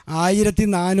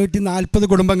 1440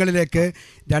 കുടുംബങ്ങളിലേക്ക്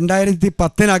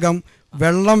 2010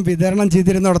 വെള്ളം വിതരണം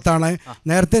ചെയ്തിരുന്നിടത്താണ്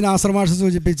നേരത്തെ നാസർ മാഷ്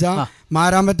സൂചിപ്പിച്ച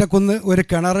മാരാമ്പറ്റക്കുന്ന് ഒരു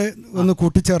കിണർ ഒന്ന്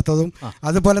കൂട്ടിച്ചേർത്തതും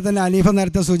അതുപോലെ തന്നെ അനീഫ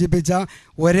നേരത്തെ സൂചിപ്പിച്ച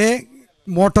ഒരേ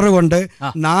മോട്ടോർ കൊണ്ട്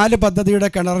 4 പദ്ധതിയുടെ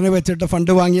കിണറിന് വെച്ചിട്ട്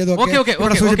ഫണ്ട് വാങ്ങിയതും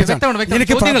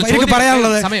എനിക്ക്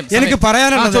പറയാനുള്ളത്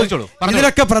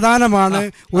ഇതിലൊക്കെ പ്രധാനമാണ്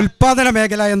ഉൽപാദന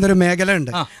മേഖല എന്നൊരു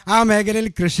മേഖലയുണ്ട്. ആ മേഖലയിൽ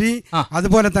കൃഷി,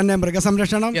 അതുപോലെ തന്നെ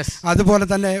മൃഗസംരക്ഷണം, അതുപോലെ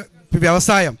തന്നെ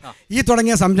വ്യവസായം, ഈ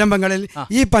തുടങ്ങിയ സംരംഭങ്ങളിൽ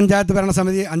ഈ പഞ്ചായത്ത്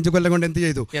ഭരണസമിതി 5 കൊല്ലം കൊണ്ട് എന്ത്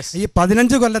ചെയ്തു? ഈ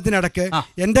 15 കൊല്ലത്തിനിടയ്ക്ക്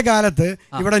എൻ്റെ കാലത്ത്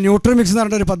ഇവിടെ ന്യൂട്രിമിക്സ് എന്ന്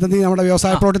പറഞ്ഞ ഒരു പദ്ധതി നമ്മുടെ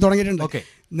വ്യവസായ പ്ലോട്ടിൽ തുടങ്ങിയിട്ടുണ്ട്.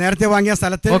 നേരത്തെ വാങ്ങിയ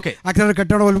സ്ഥലത്ത് അങ്ങനെ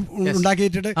കെട്ടിടം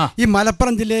ഉണ്ടാക്കിയിട്ടുണ്ട്. ഈ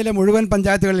മലപ്പുറം ജില്ലയിലെ മുഴുവൻ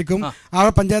പഞ്ചായത്തുകളിലേക്കും ആ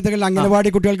പഞ്ചായത്തുകളിൽ അംഗനവാടി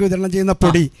കുട്ടികൾക്ക് വിതരണം ചെയ്യുന്ന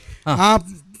പൊടി, ആ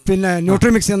പിന്നെ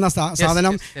ന്യൂട്രിമിക്സ് എന്ന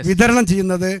സാധനം വിതരണം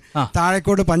ചെയ്യുന്നത്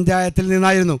താഴെക്കോട് പഞ്ചായത്തിൽ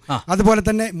നിന്നായിരുന്നു. അതുപോലെ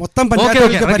തന്നെ മൊത്തം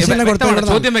പഞ്ചായത്തുകൾക്ക് പരിശീലനം കൊടുത്തു.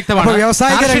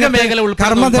 വ്യവസായിക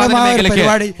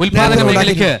പരിപാടി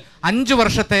 5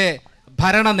 വർഷത്തെ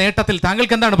ഭരണ നേട്ടത്തിൽ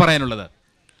താങ്കൾക്ക് എന്താണ് പറയാനുള്ളത്?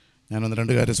 ഞാൻ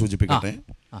 1-2 കാര്യം സൂചിപ്പിക്കട്ടെ.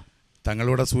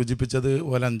 തങ്ങളിവിടെ സൂചിപ്പിച്ചത്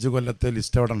പോലെ 5 കൊല്ലത്തെ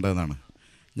ലിസ്റ്റ് അവിടെ ഉണ്ടെന്നാണ്.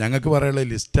 ഞങ്ങൾക്ക് പറയാനുള്ള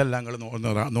ലിസ്റ്റല്ല, ഞങ്ങൾ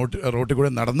റോട്ടിൽ കൂടെ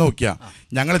നടന്നു നോക്കിയാൽ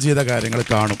ഞങ്ങൾ ചെയ്ത കാര്യങ്ങൾ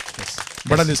കാണും.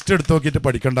 ഇവിടെ ലിസ്റ്റ് എടുത്ത് നോക്കിയിട്ട്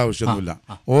പഠിക്കേണ്ട ആവശ്യമൊന്നുമില്ല.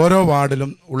 ഓരോ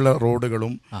വാർഡിലും ഉള്ള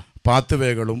റോഡുകളും പാത്ത്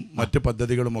വേകളും മറ്റ്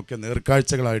പദ്ധതികളും ഒക്കെ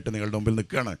നേർക്കാഴ്ചകളായിട്ട് നിങ്ങളുടെ മുമ്പിൽ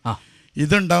നിൽക്കുകയാണ്.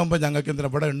 ഇതുണ്ടാകുമ്പോൾ ഞങ്ങൾക്ക് എന്തിനാ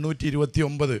ഇവിടെ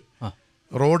 829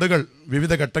 റോഡുകൾ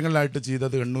വിവിധ ഘട്ടങ്ങളിലായിട്ട്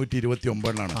ചെയ്തത് 829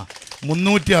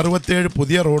 367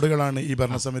 പുതിയ റോഡുകളാണ് ഈ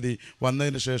ഭരണസമിതി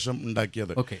വന്നതിന് ശേഷം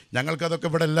ഉണ്ടാക്കിയത്. ഞങ്ങൾക്കതൊക്കെ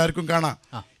ഇവിടെ എല്ലാവർക്കും കാണാം.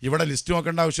 ഇവിടെ ലിസ്റ്റ്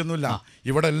നോക്കേണ്ട ആവശ്യമൊന്നുമില്ല.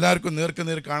 ഇവിടെ എല്ലാവർക്കും നേർക്ക്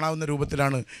നേർ കാണാവുന്ന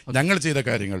രൂപത്തിലാണ് ഞങ്ങൾ ചെയ്ത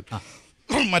കാര്യങ്ങൾ.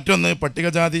 മറ്റൊന്ന്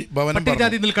പട്ടികജാതി ഭവനം,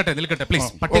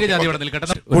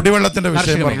 കുടിവെള്ളത്തിന്റെ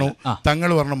വിഷയം പറഞ്ഞു. തങ്ങൾ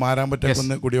പറഞ്ഞു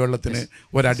മാരാമ്പറ്റക്കുന്ന് കുടിവെള്ളത്തിന്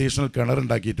ഒരു അഡീഷണൽ കിണർ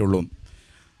ഉണ്ടാക്കിയിട്ടുള്ളൂ.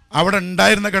 അവിടെ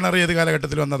ഉണ്ടായിരുന്ന കിണർ ഏത്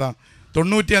കാലഘട്ടത്തിൽ വന്നതാ?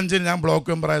 95 ഞാൻ ബ്ലോക്ക്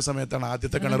മെമ്പറായ സമയത്താണ്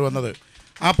ആദ്യത്തെ കിണർ വന്നത്.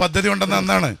 ആ പദ്ധതി ഉണ്ടെന്ന്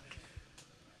അന്നാണ്.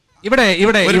 ഇവിടെ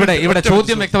ഇവിടെ ഇവിടെ ഇവിടെ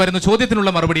ചോദ്യം വ്യക്തമായിരുന്നു. ചോദ്യത്തിനുള്ള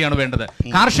മറുപടിയാണ് വേണ്ടത്.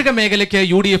 കാർഷിക മേഖലയ്ക്ക്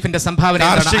UDFന്റെ സംഭാവന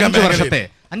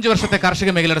 5 വർഷത്തെ കാർഷിക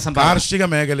മേഖലയുടെ സംഭാവന. കാർഷിക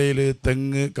മേഖലയിൽ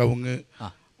തെങ്ങ്, കവുങ്ങ്,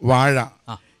 വാഴ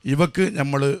ഇവക്ക്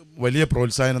നമ്മൾ വലിയ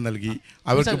പ്രോത്സാഹനം നൽകി.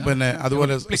 അവർക്ക് പിന്നെ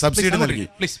അതുപോലെ സബ്സിഡി നൽകി.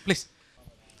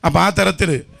 അപ്പം ആ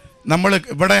തരത്തിൽ നമ്മൾ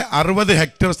ഇവിടെ 60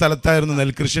 ഹെക്ടർ സ്ഥലത്തായിരുന്നു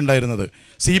നെൽകൃഷി ഉണ്ടായിരുന്നത്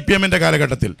CPMന്റെ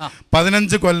കാലഘട്ടത്തിൽ.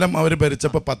 15 കൊല്ലം അവർ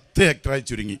ഭരിച്ചപ്പോൾ 10 ഹെക്ടറായി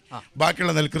ചുരുങ്ങി.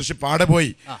 ബാക്കിയുള്ള നെൽകൃഷി പാടെ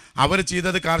പോയി. അവർ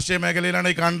ചെയ്തത് കാർഷിക മേഖലയിലാണ്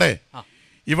ഈ കാണണ്ടേ.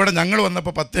 ഇവിടെ ഞങ്ങൾ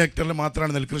വന്നപ്പോൾ 10 ഹെക്ടറിൽ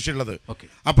മാത്രമാണ് നെൽകൃഷി ഉള്ളത്.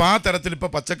 അപ്പോൾ ആ തരത്തിൽ ഇപ്പോൾ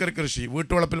പച്ചക്കറി കൃഷി,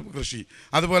 വീട്ടുവളപ്പിൽ കൃഷി,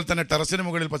 അതുപോലെ തന്നെ ടെറസിന്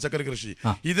മുകളിൽ പച്ചക്കറി കൃഷി,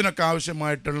 ഇതിനൊക്കെ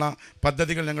ആവശ്യമായിട്ടുള്ള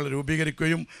പദ്ധതികൾ ഞങ്ങൾ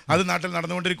രൂപീകരിക്കുകയും അത് നാട്ടിൽ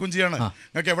നടന്നുകൊണ്ടിരിക്കുകയും ചെയ്യാണ്.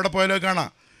 നിങ്ങൾക്ക് എവിടെ പോയാലും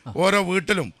കാണാം. ഓരോ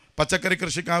വീട്ടിലും പച്ചക്കറി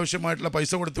കൃഷിക്ക് ആവശ്യമായിട്ടുള്ള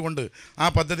പൈസ കൊടുത്തുകൊണ്ട് ആ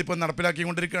പദ്ധതി ഇപ്പോൾ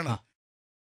നടപ്പിലാക്കിക്കൊണ്ടിരിക്കുകയാണ്.